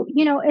 So,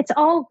 it's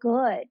all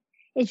good.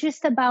 It's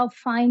just about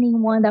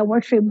finding one that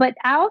works for you. But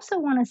I also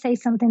want to say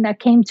something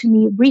that came to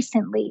me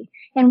recently.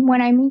 And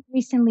when I mean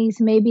recently is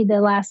maybe the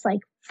last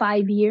like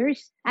 5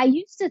 years. I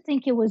used to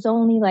think it was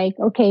only like,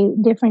 okay,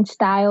 different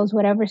styles,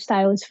 whatever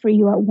style is for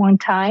you at one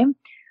time.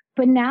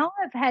 But now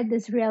I've had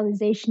this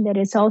realization that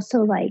it's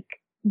also like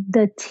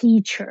the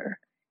teacher.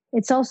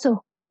 It's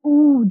also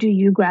who do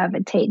you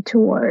gravitate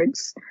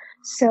towards.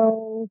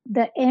 So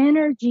the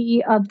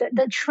energy of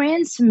the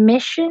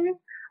transmission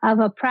of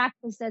a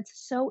practice that's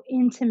so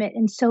intimate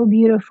and so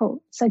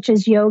beautiful, such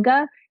as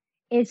yoga,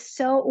 is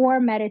so, or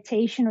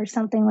meditation or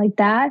something like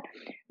that.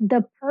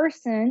 The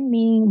person,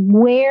 meaning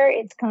where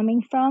it's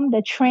coming from,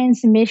 the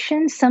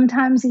transmission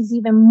sometimes is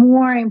even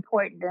more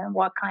important than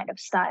what kind of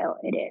style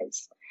it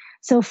is.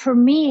 So for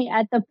me,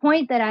 at the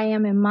point that I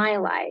am in my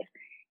life,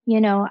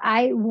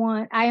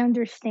 I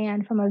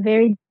understand from a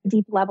very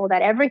deep level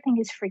that everything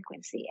is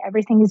frequency,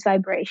 everything is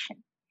vibration.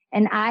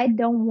 And I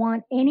don't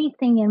want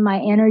anything in my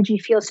energy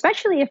field,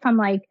 especially if I'm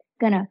like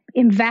going to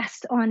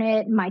invest on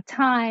it, my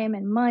time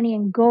and money,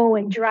 and go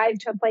and drive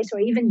to a place or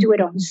even do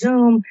it on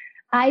Zoom.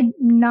 I'm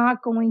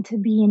not going to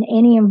be in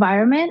any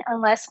environment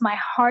unless my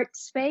heart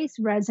space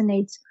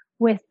resonates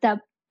with the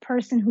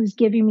person who's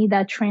giving me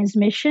that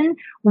transmission.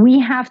 We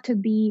have to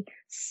be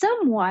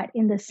somewhat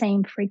in the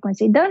same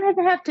frequency. It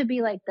doesn't have to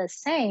be like the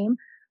same,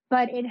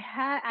 but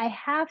I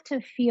have to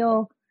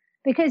feel,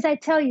 because I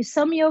tell you,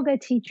 some yoga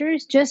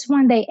teachers, just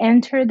when they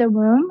enter the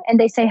room and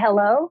they say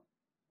hello,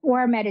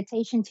 or a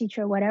meditation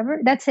teacher or whatever,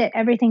 that's it.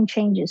 Everything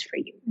changes for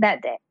you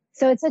that day.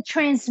 So it's a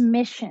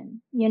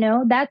transmission,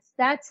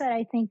 that's what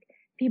I think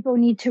people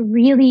need to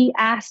really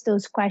ask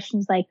those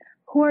questions, like,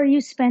 who are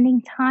you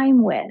spending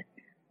time with?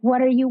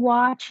 What are you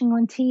watching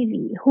on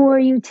TV? Who are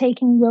you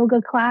taking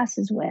yoga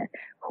classes with?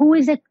 Who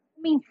is it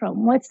coming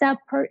from? What's that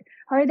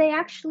are they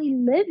actually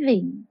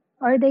living?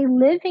 Are they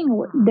living,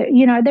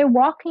 are they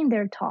walking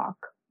their talk?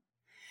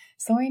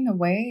 So in a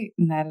way,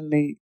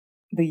 Natalie,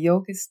 the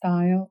yoga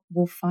style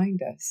will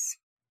find us.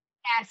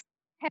 Yes.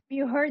 Have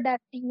you heard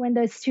that thing, when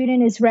the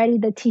student is ready,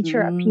 the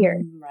teacher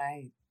appears?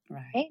 Right.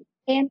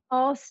 And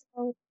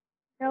also,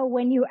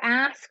 when you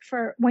ask,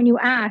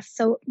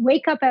 so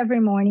wake up every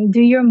morning,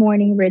 do your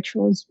morning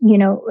rituals,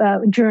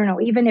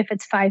 journal, even if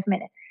it's 5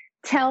 minutes,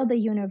 tell the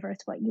universe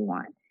what you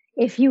want.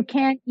 If you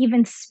can't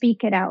even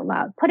speak it out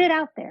loud, put it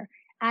out there.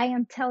 I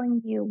am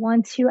telling you,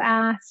 once you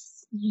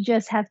ask, you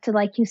just have to,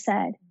 like you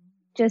said,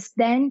 just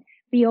then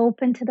be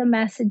open to the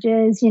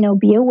messages,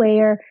 be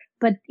aware,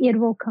 but it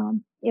will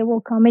come. It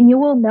will come, and you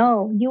will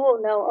know,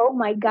 oh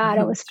my God,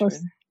 I was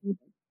supposed to do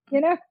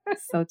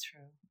this, So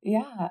true.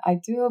 Yeah, I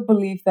do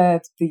believe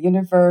that the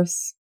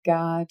universe,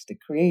 God, the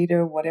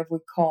creator, whatever we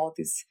call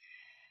this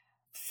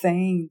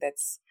thing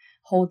that's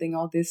holding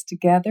all this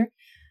together,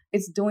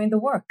 it's doing the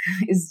work,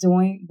 it's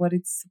doing what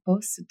it's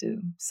supposed to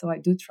do. So I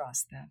do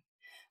trust that.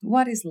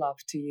 What is love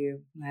to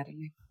you,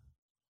 Natalie?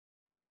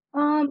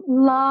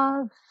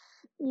 Love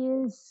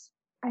is,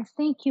 I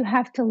think you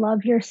have to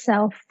love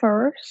yourself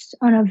first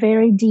on a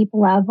very deep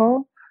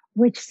level,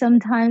 which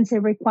sometimes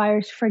it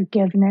requires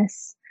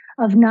forgiveness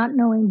of not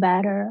knowing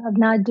better, of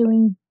not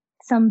doing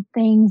some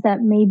things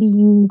that maybe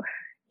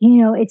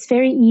it's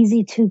very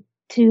easy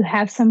to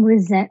have some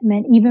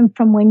resentment, even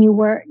from when you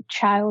were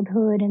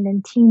childhood and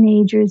then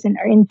teenagers and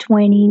in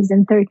 20s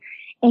and 30s.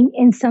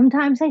 And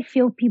sometimes I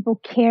feel people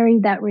carry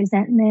that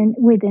resentment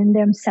within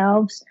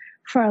themselves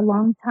for a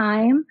long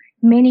time,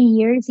 many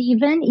years,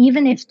 even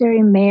if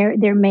they're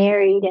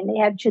married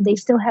and they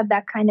still have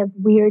that kind of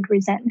weird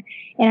resentment.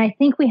 And I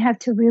think we have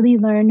to really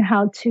learn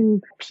how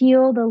to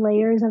peel the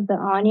layers of the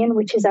onion,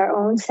 which is our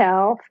own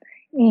self,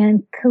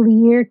 and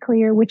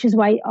clear, which is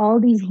why all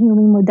these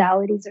healing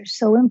modalities are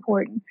so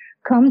important.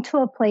 Come to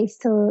a place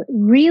to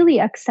really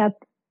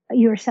accept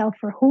yourself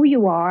for who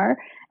you are,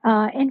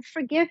 and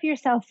forgive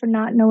yourself for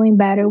not knowing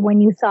better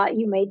when you thought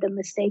you made the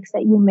mistakes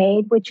that you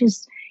made, which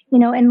is,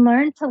 and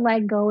learn to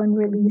let go and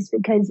release,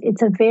 because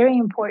it's a very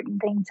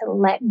important thing to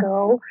let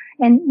go.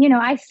 And,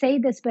 I say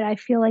this, but I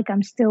feel like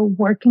I'm still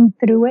working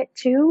through it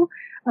too.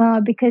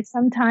 Because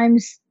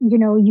sometimes,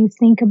 you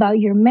think about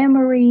your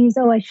memories.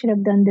 Oh, I should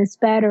have done this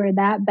better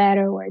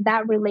or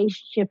that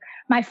relationship,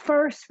 my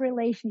first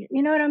relationship,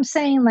 you know what I'm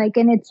saying? Like,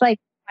 and it's like,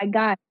 my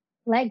God,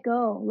 let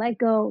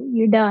go,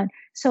 you're done.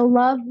 So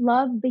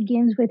love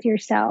begins with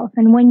yourself.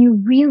 And when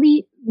you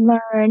really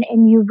learn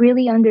and you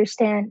really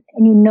understand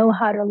and you know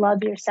how to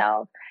love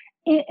yourself,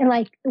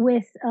 like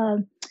with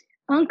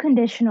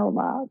unconditional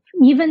love,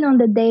 even on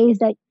the days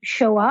that you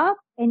show up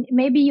and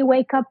maybe you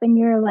wake up and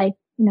you're like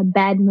in a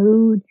bad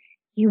mood,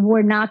 you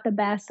were not the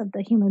best of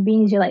the human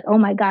beings, you're like, oh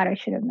my God, I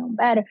should have known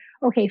better.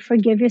 Okay,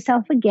 forgive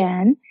yourself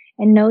again,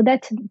 and know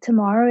that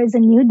tomorrow is a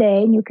new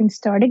day and you can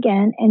start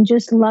again, and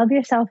just love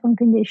yourself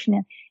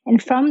unconditionally.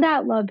 And from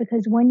that love,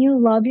 because when you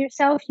love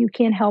yourself, you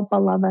can't help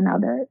but love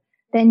another.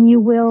 Then you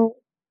will,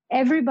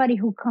 everybody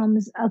who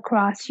comes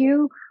across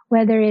you,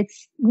 whether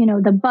it's,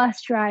 the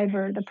bus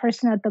driver, the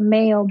person at the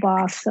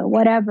mailbox or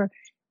whatever,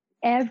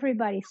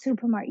 everybody,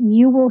 supermarket,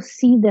 you will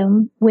see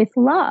them with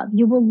love.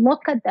 You will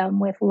look at them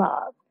with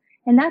love.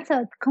 And that's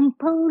a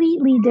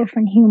completely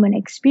different human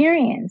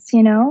experience,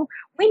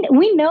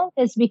 We know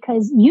this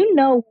because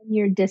when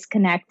you're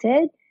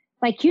disconnected,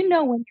 like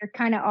when you're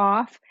kind of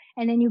off,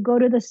 and then you go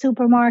to the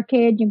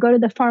supermarket, you go to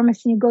the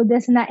pharmacy, you go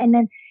this and that, and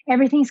then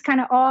everything's kind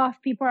of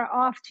off, people are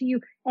off to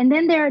you. And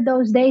then there are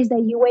those days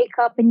that you wake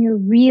up and you're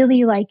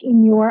really like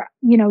in your,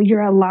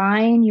 you're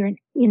aligned,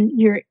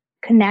 you're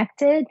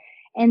connected.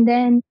 And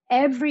then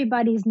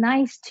everybody's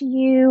nice to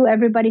you.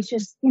 Everybody's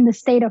just in the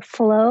state of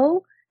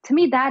flow. To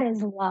me, that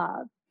is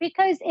love.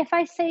 Because if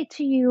I say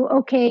to you,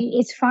 okay,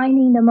 it's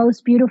finding the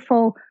most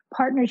beautiful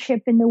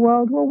partnership in the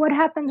world, well, what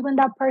happens when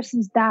that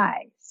person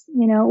dies?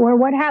 Or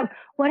what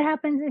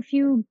happens if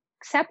you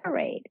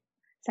separate,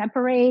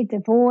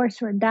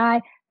 divorce, or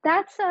die?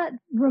 That's a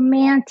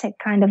romantic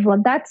kind of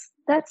love. That's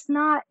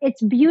not,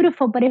 it's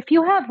beautiful. But if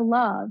you have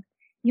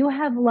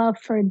love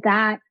for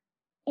that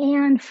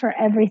and for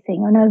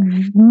everything on a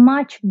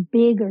much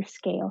bigger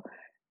scale.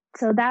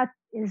 So that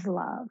is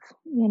love.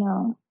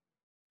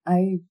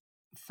 I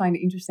find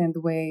it interesting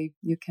the way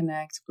you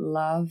connect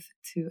love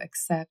to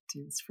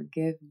acceptance,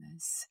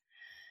 forgiveness.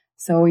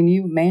 So when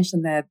you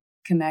mentioned that,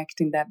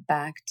 connecting that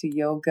back to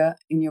yoga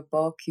in your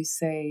book, you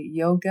say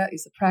yoga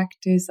is a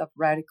practice of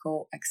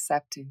radical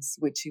acceptance,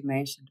 which you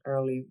mentioned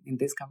early in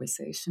this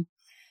conversation.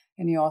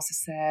 And you also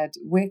said,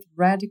 with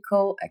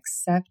radical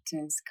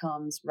acceptance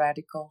comes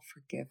radical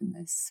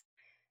forgiveness.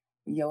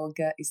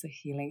 Yoga is a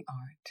healing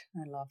art.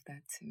 I love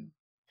that too.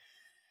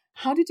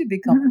 How did you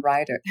become a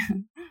writer?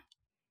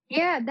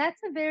 Yeah, that's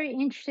a very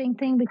interesting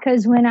thing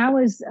because when I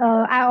always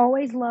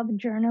loved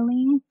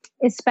journaling,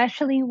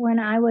 especially when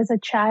I was a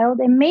child.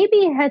 And maybe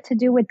it had to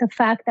do with the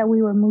fact that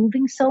we were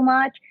moving so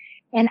much.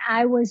 And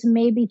I was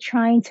maybe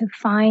trying to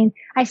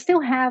I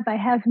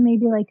have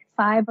maybe like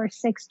 5 or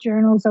 6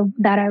 journals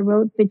that I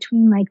wrote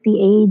between like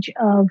the age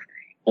of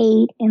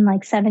 8 and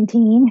like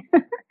 17.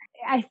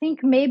 I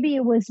think maybe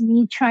it was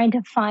me trying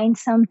to find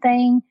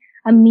something,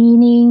 a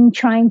meaning,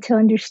 trying to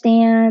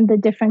understand the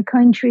different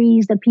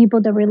countries, the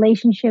people, the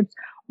relationships,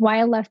 why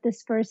I left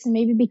this person.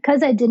 Maybe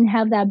because I didn't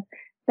have that.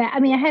 I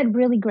mean, I had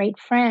really great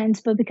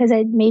friends, but because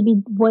I maybe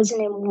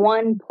wasn't in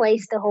one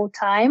place the whole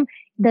time,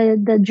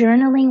 the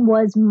journaling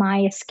was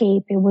my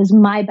escape. It was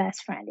my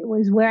best friend. It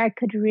was where I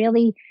could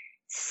really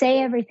say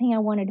everything I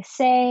wanted to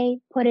say,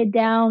 put it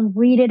down,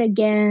 read it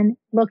again,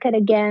 look at it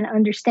again,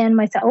 understand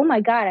myself. Oh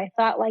my God, I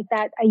thought like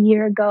that a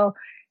year ago.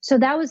 So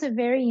that was a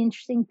very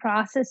interesting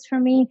process for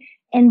me.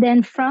 And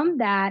then from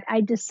that,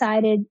 I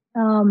decided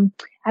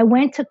I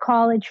went to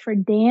college for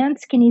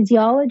dance,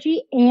 kinesiology,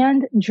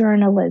 and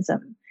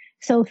journalism.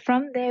 So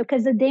from there,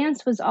 because the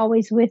dance was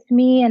always with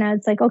me, and I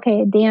was like,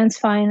 okay, dance,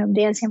 fine. I'm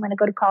dancing. I'm going to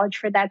go to college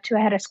for that too. I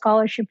had a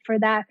scholarship for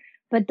that.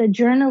 But the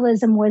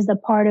journalism was the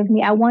part of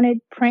me. I wanted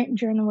print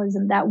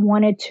journalism that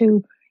wanted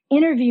to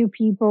interview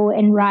people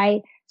and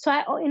write. So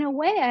in a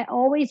way, I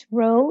always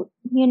wrote,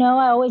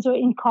 I always wrote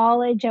in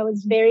college. I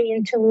was very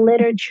into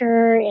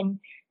literature and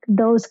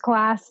those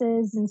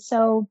classes.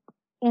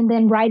 And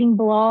then writing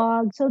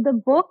blogs. So the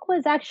book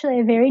was actually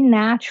a very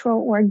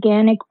natural,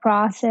 organic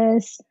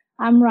process.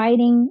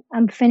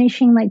 I'm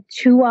finishing like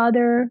 2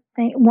 other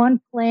things,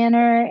 one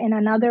planner and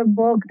another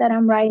book that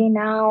I'm writing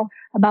now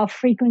about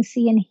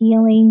frequency and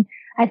healing.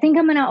 I think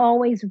I'm going to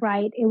always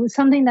write. It was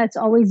something that's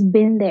always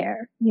been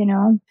there.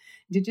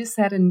 Did you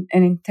set an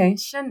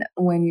intention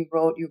when you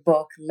wrote your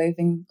book,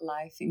 Living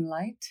Life in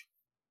Light?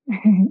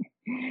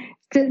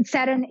 I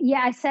set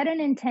an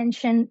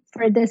intention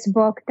for this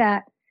book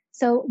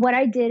so what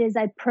I did is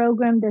I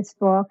programmed this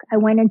book. I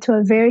went into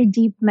a very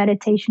deep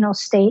meditational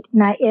state,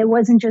 and it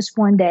wasn't just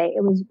one day.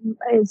 It was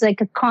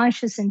like a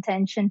conscious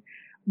intention.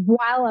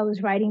 While I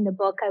was writing the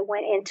book, I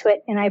went into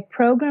it and I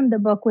programmed the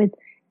book with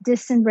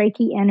distant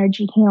Reiki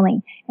energy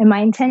healing. And my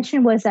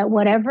intention was that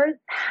whatever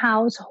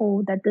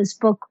household that this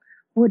book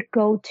would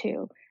go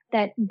to,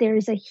 that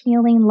there's a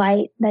healing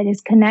light that is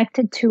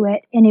connected to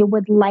it, and it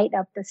would light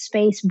up the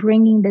space,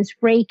 bringing this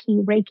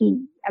Reiki,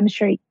 I'm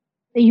sure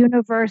the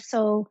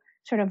universal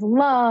sort of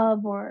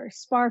love or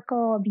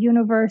sparkle of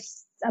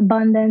universe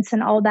abundance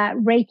and all that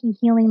Reiki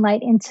healing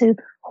light into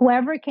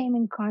whoever came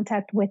in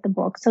contact with the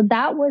book. So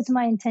that was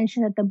my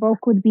intention, that the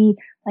book would be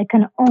like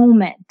an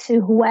omen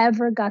to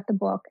whoever got the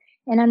book.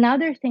 And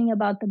another thing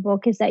about the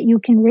book is that you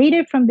can read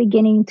it from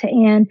beginning to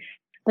end,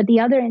 but the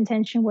other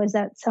intention was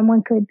that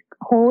someone could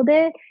hold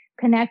it,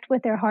 connect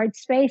with their heart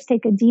space,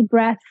 take a deep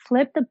breath,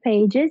 flip the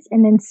pages,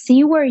 and then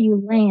see where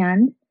you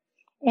land.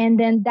 And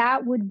then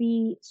that would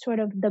be sort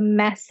of the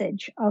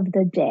message of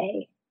the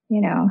day,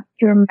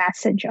 your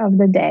message of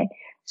the day.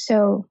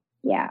 So,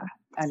 yeah.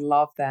 I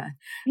love that.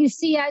 You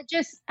see, I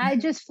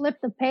just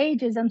flipped the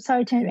pages. I'm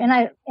sorry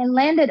and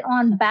landed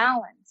on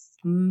balance.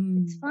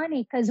 It's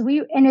funny because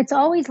and it's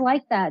always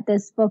like that,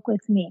 this book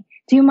with me.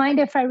 Do you mind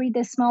if I read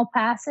this small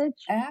passage?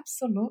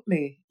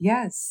 Absolutely.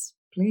 Yes,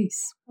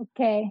 please.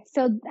 Okay.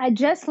 So I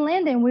just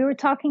landed and we were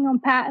talking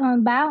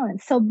on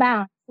balance. So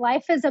balance.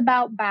 Life is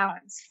about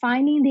balance,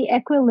 finding the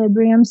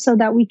equilibrium so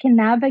that we can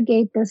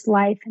navigate this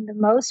life in the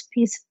most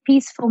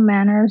peaceful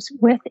manners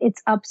with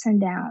its ups and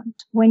downs.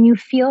 When you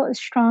feel a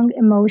strong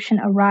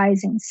emotion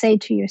arising, say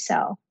to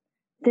yourself,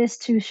 this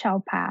too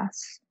shall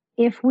pass.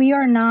 If we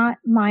are not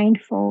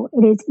mindful,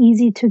 it is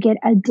easy to get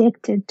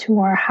addicted to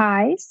our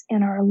highs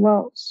and our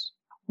lows.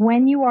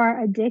 When you are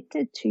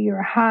addicted to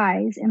your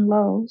highs and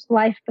lows,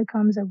 life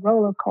becomes a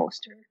roller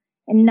coaster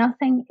and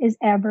nothing is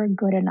ever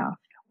good enough.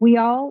 We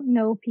all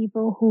know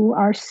people who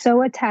are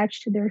so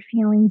attached to their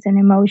feelings and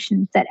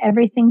emotions that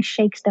everything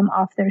shakes them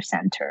off their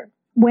center.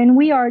 When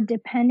we are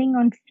depending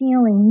on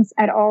feelings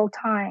at all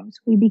times,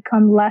 we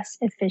become less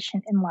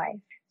efficient in life.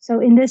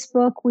 So in this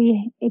book,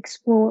 we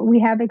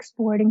have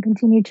explored and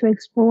continue to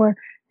explore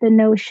the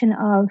notion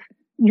of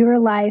your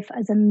life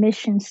as a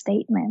mission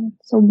statement.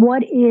 So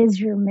what is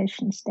your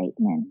mission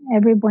statement?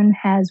 Everyone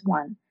has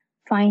one.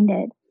 Find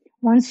it.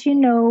 Once you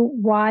know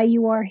why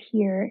you are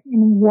here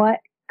and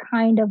what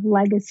kind of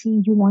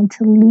legacy you want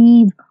to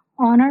leave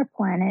on our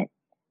planet,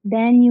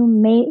 then you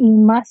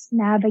must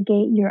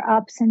navigate your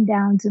ups and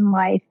downs in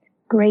life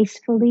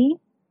gracefully,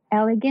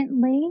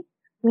 elegantly,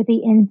 with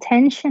the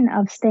intention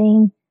of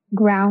staying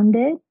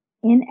grounded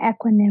in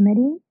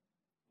equanimity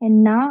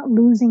and not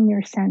losing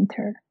your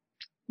center.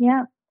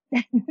 Yeah.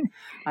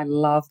 I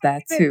love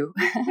that too.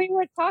 We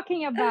were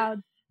talking about.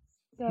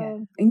 So. Yeah.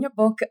 In your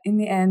book, in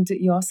the end,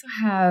 you also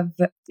have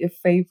your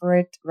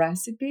favorite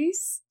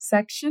recipes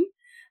section.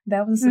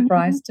 That was a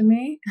surprise to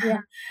me.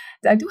 Yeah.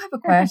 I do have a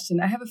question.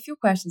 I have a few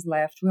questions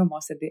left. We're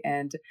almost at the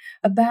end.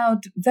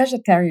 About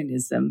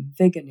vegetarianism,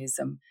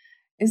 veganism.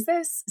 Is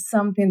this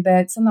something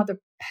that's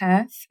another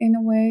path in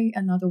a way,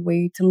 another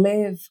way to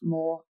live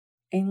more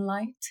in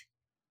light?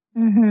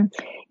 Mm-hmm.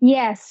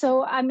 Yeah.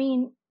 So, I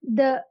mean,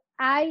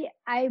 I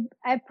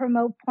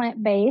promote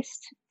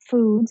plant-based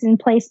foods and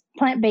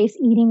plant-based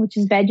eating, which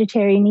is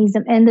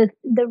vegetarianism. And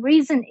the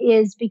reason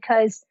is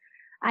because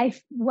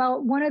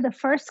one of the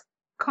first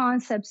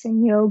concepts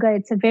in yoga,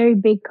 it's a very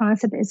big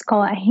concept, it's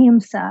called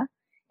ahimsa.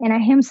 And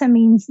ahimsa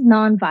means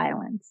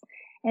nonviolence.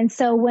 And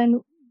so when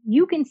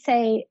you can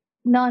say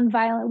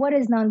nonviolent, what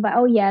is nonviolent?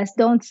 Oh, yes,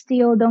 don't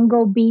steal, don't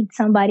go beat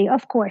somebody.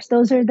 Of course,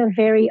 those are the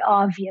very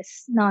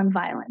obvious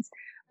nonviolence.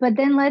 But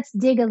then let's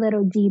dig a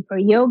little deeper.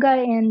 Yoga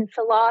and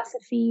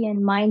philosophy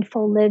and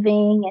mindful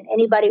living and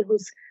anybody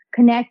who's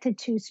connected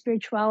to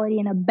spirituality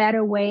in a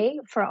better way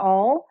for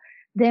all,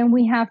 then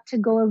we have to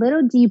go a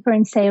little deeper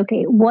and say,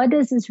 okay, what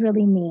does this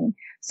really mean?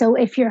 So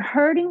if you're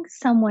hurting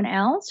someone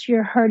else,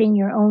 you're hurting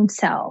your own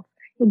self.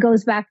 It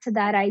goes back to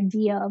that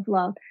idea of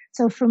love.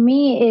 So for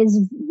me,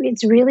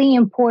 it's really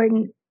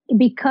important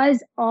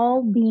because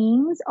all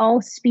beings,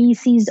 all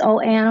species,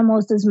 all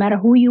animals, doesn't matter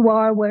who you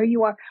are, where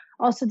you are,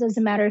 also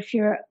doesn't matter if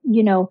you're,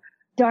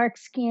 dark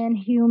skin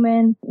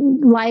human,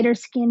 lighter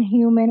skin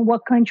human,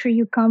 what country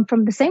you come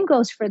from. The same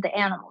goes for the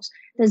animals.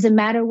 Doesn't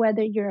matter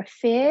whether you're a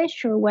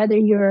fish or whether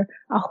you're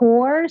a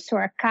horse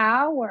or a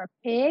cow or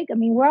a pig. I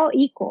mean, we're all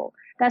equal.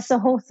 That's the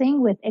whole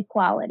thing with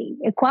equality.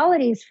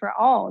 Equality is for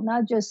all,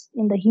 not just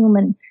in the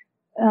human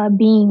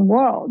being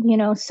world,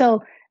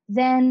 So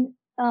then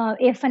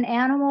if an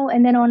animal,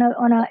 and then on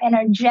an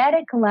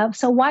energetic level,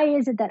 so why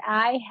is it that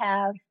I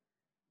have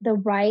the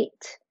right?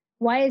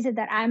 Why is it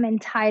that I'm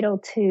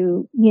entitled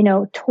to,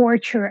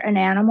 torture an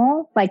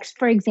animal, like,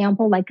 for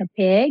example, like a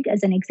pig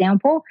as an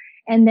example,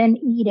 and then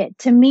eat it?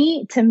 To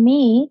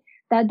me,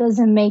 that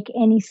doesn't make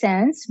any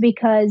sense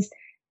because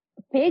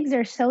pigs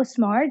are so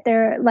smart.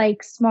 They're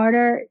like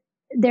smarter.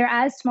 They're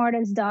as smart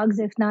as dogs,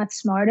 if not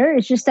smarter.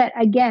 It's just that,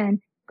 again,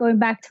 going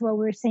back to what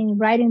we were saying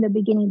right in the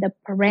beginning, the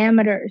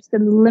parameters, the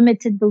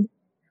limited,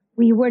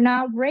 we were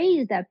not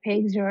raised that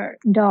pigs are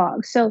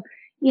dogs. So,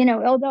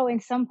 although in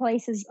some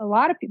places, a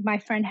lot of people, my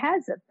friend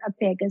has a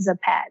pig as a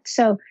pet.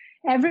 So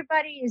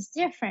everybody is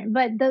different,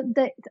 but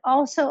the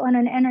also on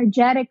an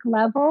energetic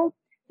level,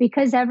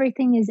 because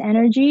everything is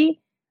energy,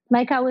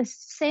 like I was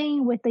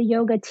saying with the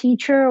yoga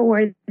teacher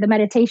or the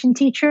meditation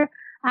teacher,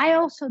 I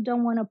also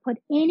don't want to put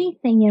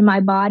anything in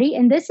my body.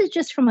 And this is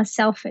just from a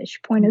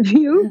selfish point of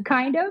view,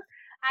 kind of.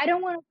 I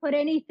don't want to put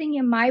anything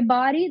in my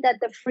body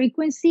that the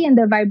frequency and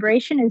the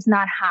vibration is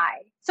not high.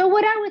 So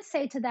what I would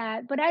say to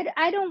that, but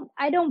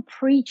I don't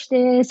preach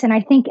this, and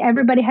I think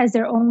everybody has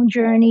their own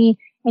journey,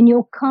 and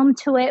you'll come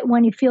to it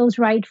when it feels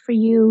right for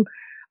you.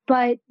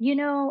 But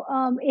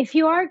if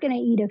you are going to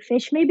eat a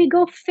fish, maybe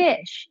go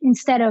fish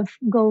instead of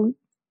go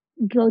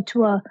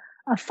to a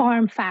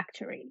farm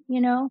factory.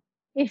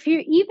 If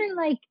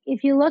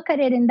you look at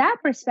it in that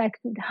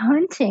perspective,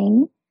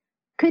 hunting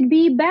could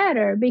be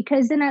better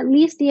because then at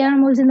least the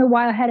animals in the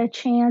wild had a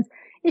chance.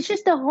 It's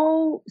just the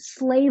whole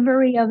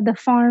slavery of the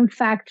farm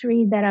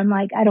factory that I'm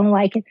like, I don't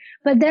like it.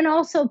 But then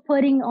also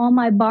putting on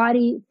my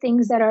body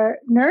things that are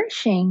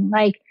nourishing.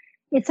 Like,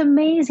 it's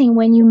amazing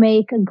when you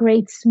make a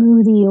great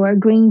smoothie or a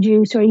green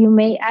juice, or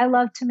I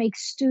love to make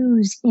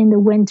stews in the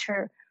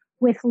winter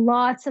with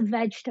lots of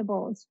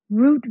vegetables,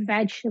 root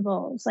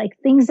vegetables, like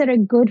things that are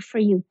good for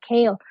you,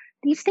 kale.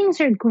 These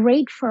things are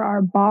great for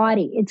our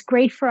body. It's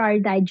great for our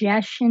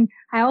digestion.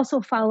 I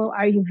also follow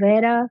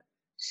Ayurveda.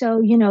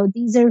 So,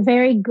 these are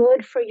very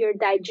good for your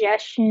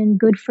digestion,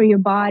 good for your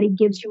body,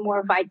 gives you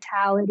more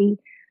vitality.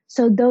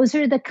 So those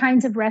are the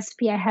kinds of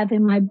recipe I have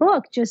in my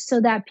book, just so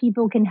that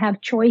people can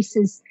have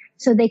choices.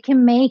 So they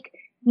can make,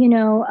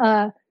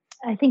 I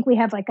think we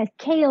have like a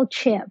kale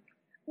chip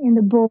in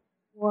the book,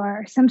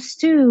 or some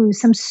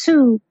stews, some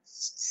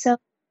soups. So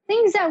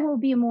things that will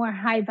be more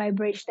high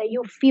vibration, that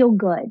you'll feel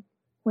good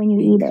when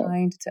you eat it.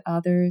 Kind to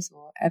others,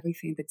 or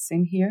everything that's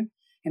in here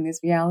In this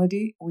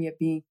reality, we are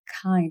being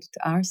kind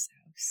to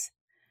ourselves.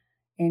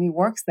 And it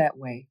works that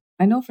way.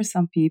 I know for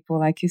some people,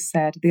 like you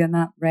said, they are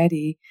not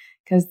ready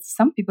because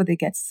some people, they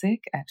get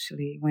sick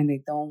actually when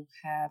they don't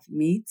have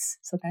meats.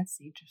 So that's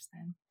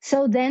interesting.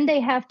 So then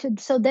they have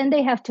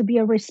to be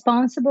a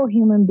responsible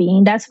human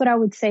being. That's what I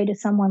would say to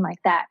someone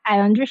like that. I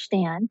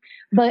understand,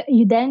 but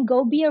you then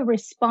go be a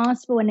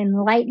responsible and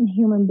enlightened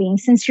human being.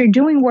 Since you're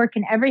doing work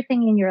in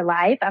everything in your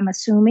life, I'm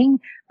assuming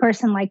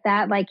person like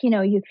that, like,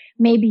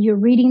 you're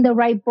reading the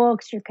right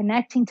books, you're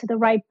connecting to the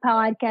right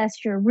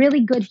podcast, you're a really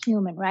good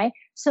human, right?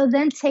 So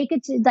then take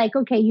it to like,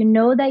 okay, you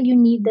know that you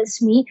need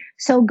this meat.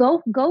 So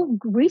go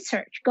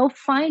research, go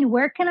find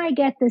where can I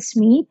get this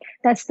meat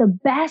that's the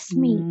best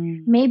meat.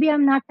 Maybe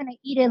I'm not going to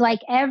eat it like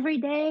every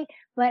day,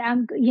 but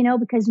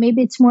because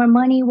maybe it's more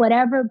money,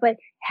 whatever, but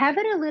have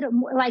it a little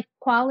more like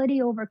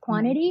quality over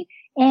quantity.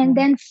 And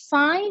then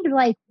find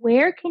like,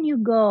 where can you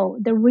go?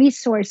 The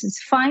resources,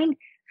 find,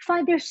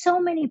 there's so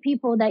many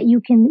people that you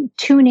can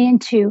tune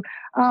into.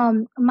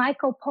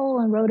 Michael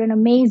Pollan wrote an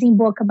amazing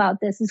book about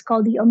this. It's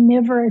called The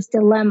Omnivorous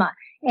Dilemma.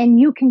 And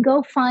you can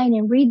go find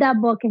and read that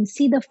book and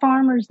see the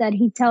farmers that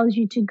he tells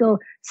you to go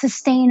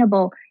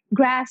sustainable,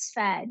 grass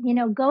fed,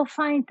 go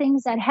find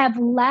things that have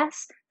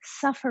less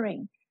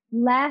suffering,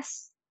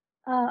 less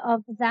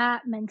of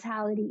that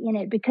mentality in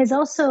it. Because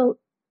also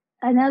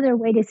another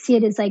way to see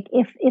it is like,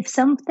 if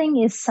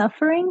something is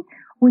suffering,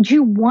 would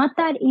you want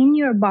that in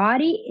your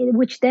body,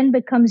 which then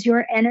becomes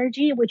your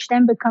energy, which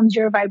then becomes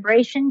your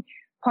vibration,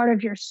 part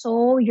of your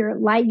soul, your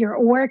light, your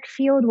auric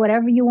field,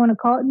 whatever you want to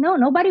call it? No,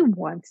 nobody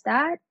wants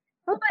that.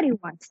 Nobody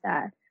wants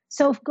that.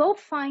 So go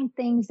find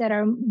things that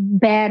are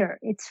better.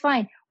 It's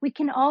fine. We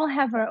can all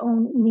have our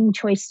own eating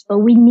choices, but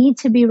we need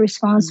to be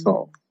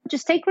responsible.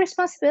 Just take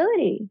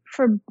responsibility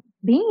for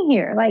being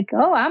here. Like,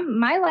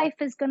 my life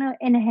is going to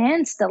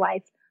enhance the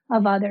life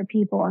of other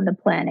people on the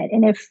planet.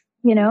 And if,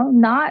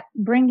 not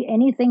bring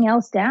anything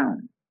else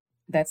down.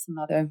 That's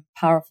another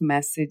powerful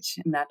message,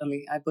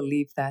 Natalie. I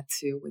believe that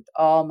too, with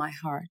all my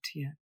heart.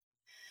 Yeah.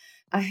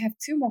 I have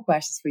 2 more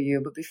questions for you,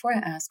 but before I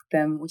ask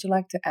them, would you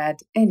like to add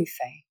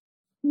anything?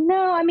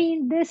 No, I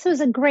mean, this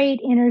was a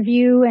great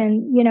interview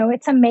and,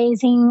 it's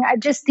amazing.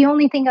 The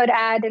only thing I would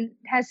add, and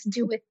it has to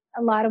do with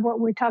a lot of what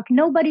we're talking,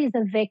 nobody's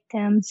a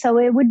victim. So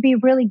it would be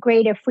really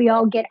great if we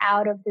all get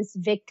out of this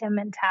victim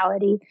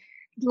mentality.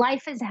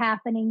 Life is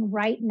happening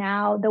right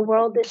now. The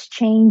world is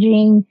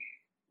changing.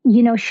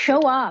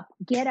 Show up,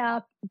 get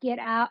out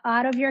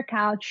of your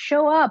couch,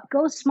 show up,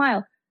 go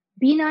smile,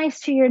 be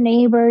nice to your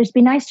neighbors,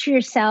 be nice to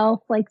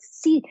yourself. Like,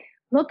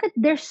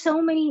 there's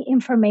so many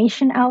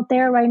information out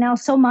there right now,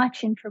 so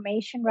much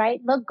information, right?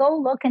 Go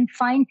look and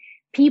find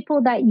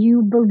people that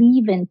you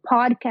believe in,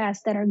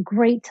 podcasts that are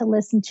great to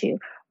listen to,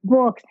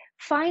 books.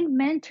 Find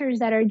mentors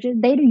that are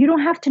you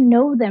don't have to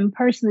know them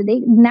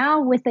personally.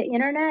 Now with the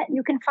internet,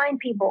 you can find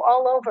people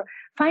all over.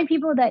 Find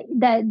people that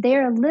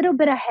they're a little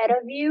bit ahead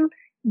of you.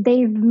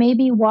 They've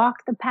maybe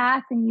walked the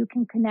path and you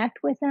can connect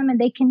with them and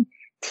they can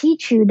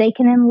teach you. They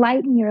can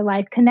enlighten your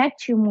life,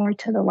 connect you more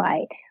to the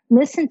light.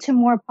 Listen to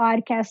more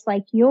podcasts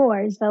like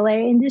yours,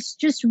 Valeria, and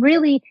just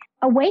really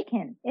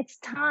awaken. It's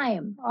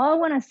time. All I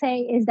want to say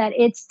is that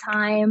it's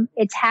time.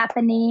 It's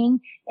happening.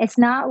 It's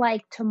not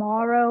like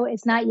tomorrow.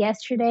 It's not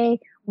yesterday.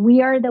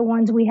 We are the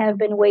ones we have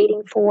been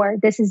waiting for.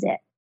 This is it.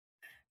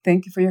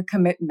 Thank you for your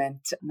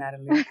commitment,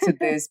 Natalie, to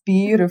this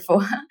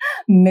beautiful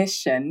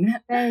mission.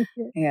 Thank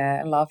you.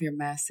 Yeah, I love your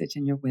message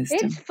and your wisdom.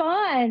 It's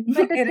fun.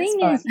 But the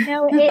thing is, you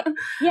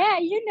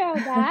know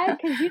that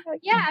because,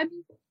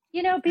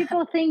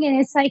 people thinking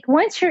it's like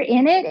once you're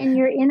in it and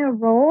you're in a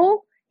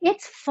role,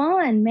 it's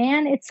fun,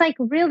 man. It's like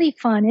really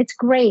fun. It's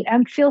great.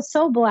 I feel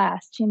so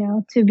blessed,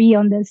 to be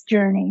on this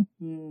journey.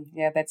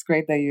 Yeah, that's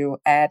great that you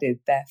added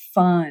that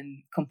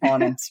fun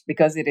component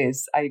because it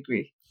is. I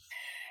agree.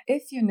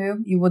 If you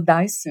knew you would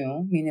die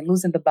soon, meaning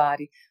losing the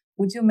body,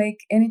 would you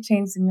make any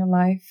change in your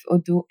life or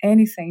do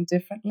anything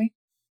differently?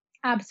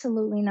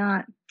 Absolutely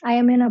not. I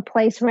am in a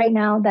place right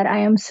now that I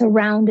am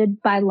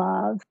surrounded by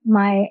love.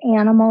 My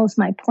animals,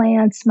 my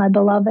plants, my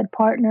beloved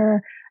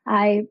partner.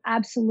 I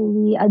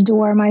absolutely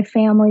adore my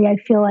family. I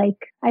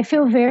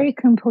feel very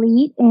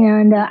complete.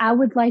 And I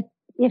would like,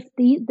 if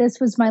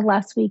this was my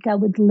last week, I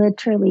would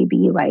literally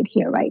be right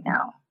here, right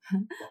now.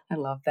 I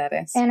love that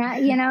answer. And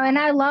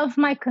I love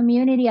my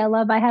community.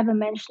 I haven't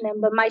mentioned them,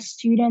 but my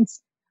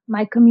students,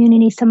 my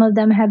community, some of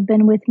them have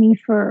been with me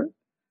for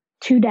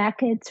 2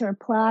 decades or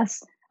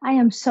plus. I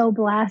am so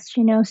blessed,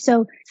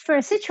 So for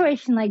a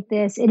situation like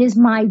this, it is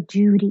my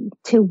duty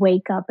to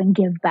wake up and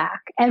give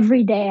back.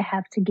 Every day I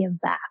have to give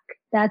back.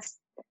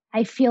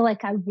 I feel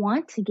like I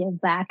want to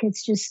give back.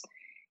 It's just,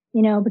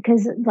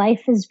 because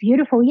life is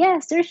beautiful.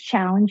 Yes, there's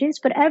challenges,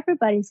 but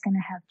everybody's going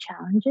to have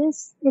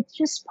challenges. It's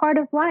just part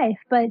of life.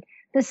 But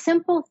the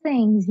simple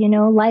things,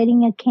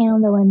 lighting a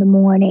candle in the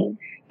morning,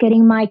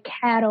 getting my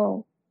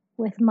kettle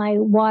with my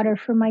water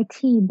for my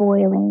tea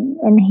boiling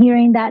and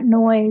hearing that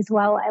noise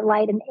while I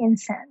light an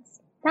incense,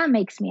 that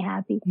makes me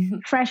happy.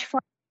 Fresh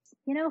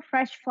flowers,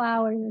 fresh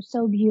flowers are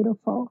so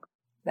beautiful.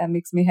 That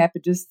makes me happy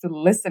just to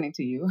listening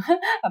to you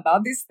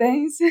about these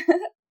things.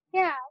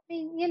 Yeah, I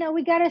mean,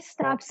 we got to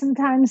stop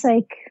sometimes,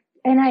 and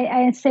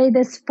I say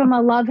this from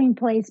a loving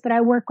place, but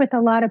I work with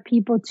a lot of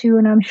people too,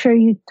 and I'm sure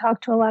you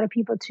talk to a lot of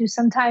people too.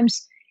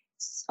 Sometimes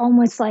it's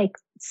almost like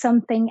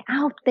something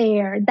out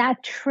there,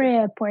 that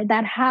trip or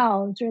that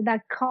house or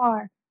that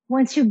car.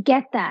 Once you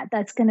get that,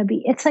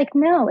 it's like,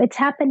 no, it's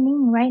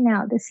happening right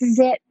now. This is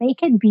it.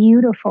 Make it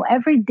beautiful.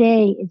 Every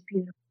day is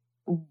beautiful.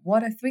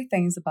 What are 3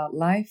 things about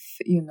life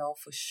you know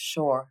for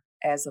sure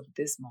as of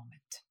this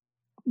moment?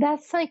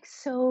 That's like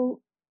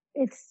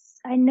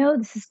I know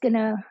this is going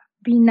to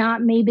be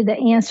not maybe the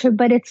answer,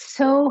 but it's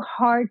so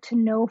hard to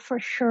know for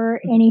sure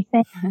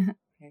anything.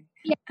 Okay.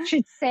 Yeah, I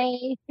should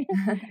say,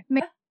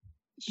 maybe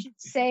I should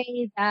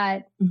say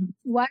that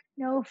what I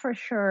know for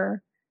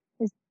sure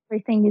is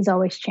everything is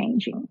always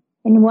changing.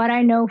 And what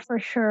I know for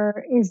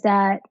sure is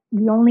that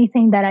the only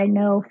thing that I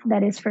know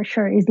that is for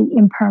sure is the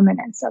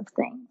impermanence of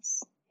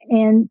things.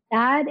 And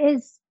that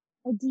is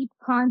a deep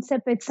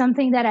concept. It's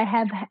something that I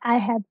have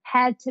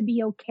had to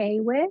be okay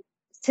with,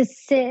 to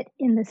sit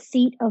in the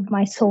seat of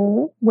my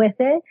soul with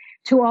it,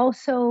 to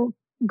also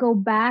go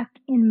back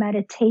in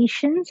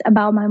meditations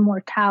about my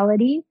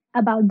mortality,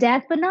 about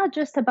death, but not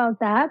just about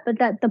that, but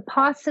that the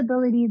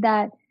possibility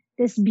that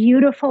this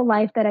beautiful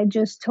life that I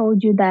just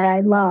told you that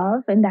I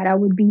love and that I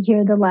would be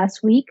here the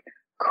last week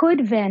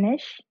could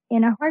vanish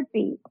in a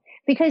heartbeat.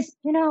 Because,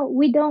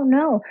 we don't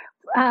know.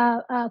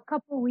 A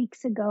couple of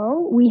weeks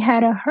ago, we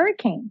had a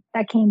hurricane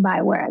that came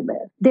by where I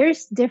live.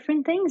 There's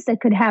different things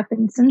that could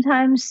happen.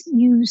 Sometimes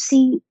you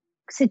see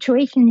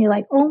situation, you're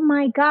like, oh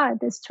my God,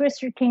 this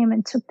twister came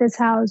and took this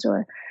house,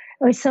 or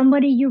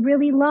somebody you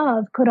really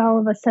love could all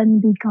of a sudden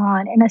be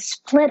gone in a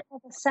split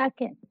of a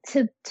second.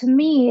 To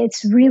me,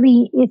 it's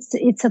really,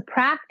 it's a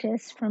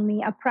practice for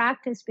me, a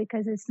practice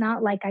because it's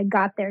not like I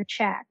got their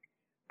check,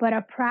 but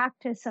a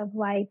practice of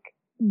like,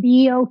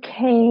 be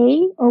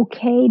okay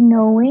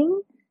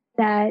knowing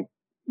that,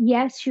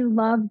 yes, you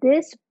love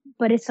this,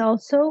 but it's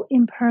also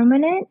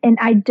impermanent and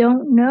I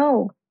don't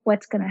know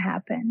what's going to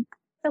happen.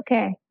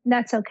 Okay.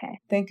 That's okay.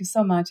 Thank you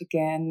so much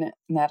again,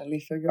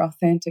 Natalie, for your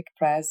authentic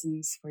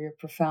presence, for your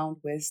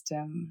profound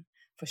wisdom,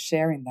 for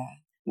sharing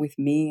that with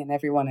me and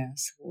everyone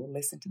else who will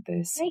listen to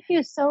this. Thank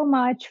you so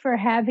much for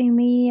having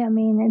me. I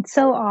mean, it's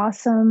so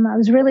awesome. I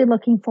was really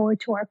looking forward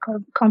to our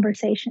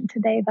conversation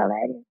today,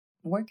 Valeria.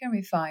 Where can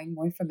we find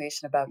more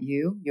information about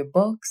you, your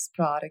books,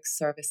 products,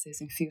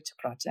 services, and future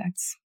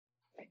projects?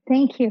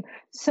 Thank you.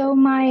 So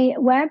my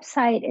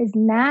website is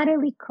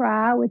Natalie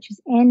Croix, which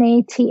is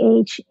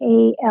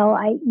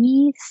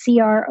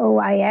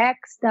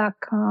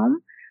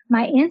NATHALIECROIX.com.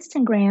 My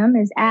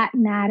Instagram is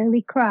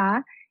 @Natalie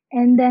Croix.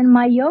 And then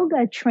my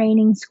yoga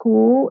training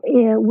school,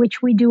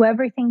 which we do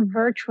everything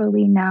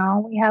virtually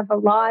now. We have a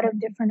lot of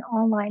different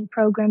online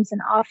programs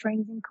and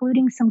offerings,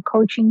 including some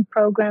coaching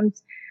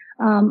programs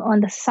on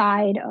the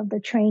side of the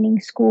training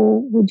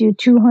school. We do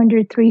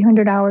 200,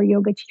 300-hour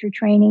yoga teacher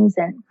trainings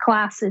and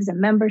classes and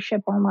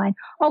membership online,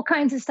 all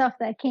kinds of stuff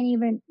that I can't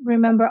even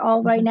remember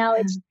all right now.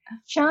 It's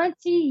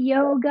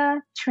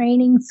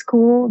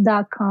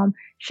ShantiYogaTrainingschool.com,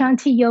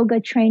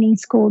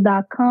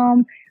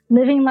 ShantiYogaTrainingschool.com.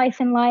 Living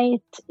Life in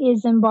Light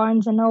is in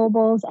Barnes &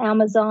 Nobles,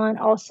 Amazon,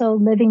 also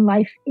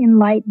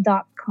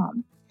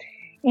livinglifeinlight.com.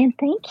 And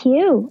thank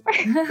you.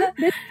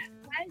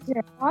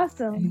 Pleasure.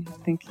 Awesome.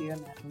 Thank you,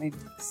 Natalie.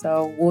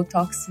 So we'll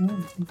talk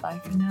soon. Bye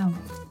for now.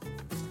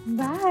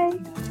 Bye.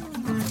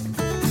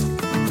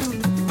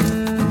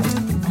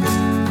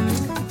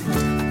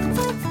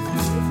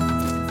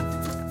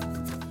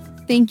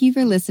 Thank you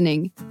for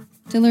listening.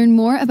 To learn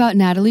more about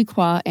Natalie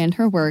Croix and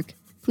her work,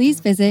 please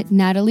visit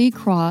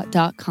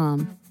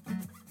nataliecroix.com.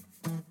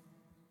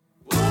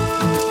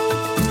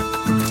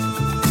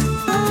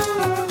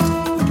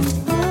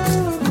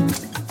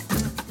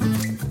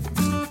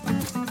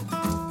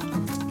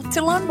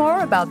 To learn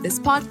more about this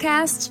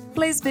podcast,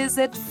 please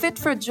visit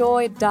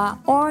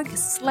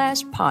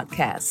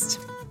fitforjoy.org/podcast.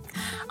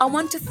 I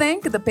want to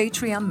thank the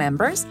Patreon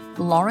members,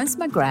 Lawrence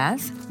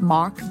McGrath,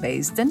 Mark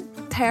Basden,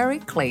 Terry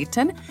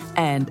Clayton,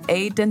 and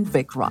Aidan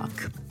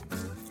Vickrock.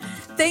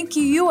 Thank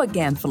you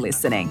again for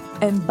listening,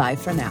 and bye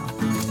for now.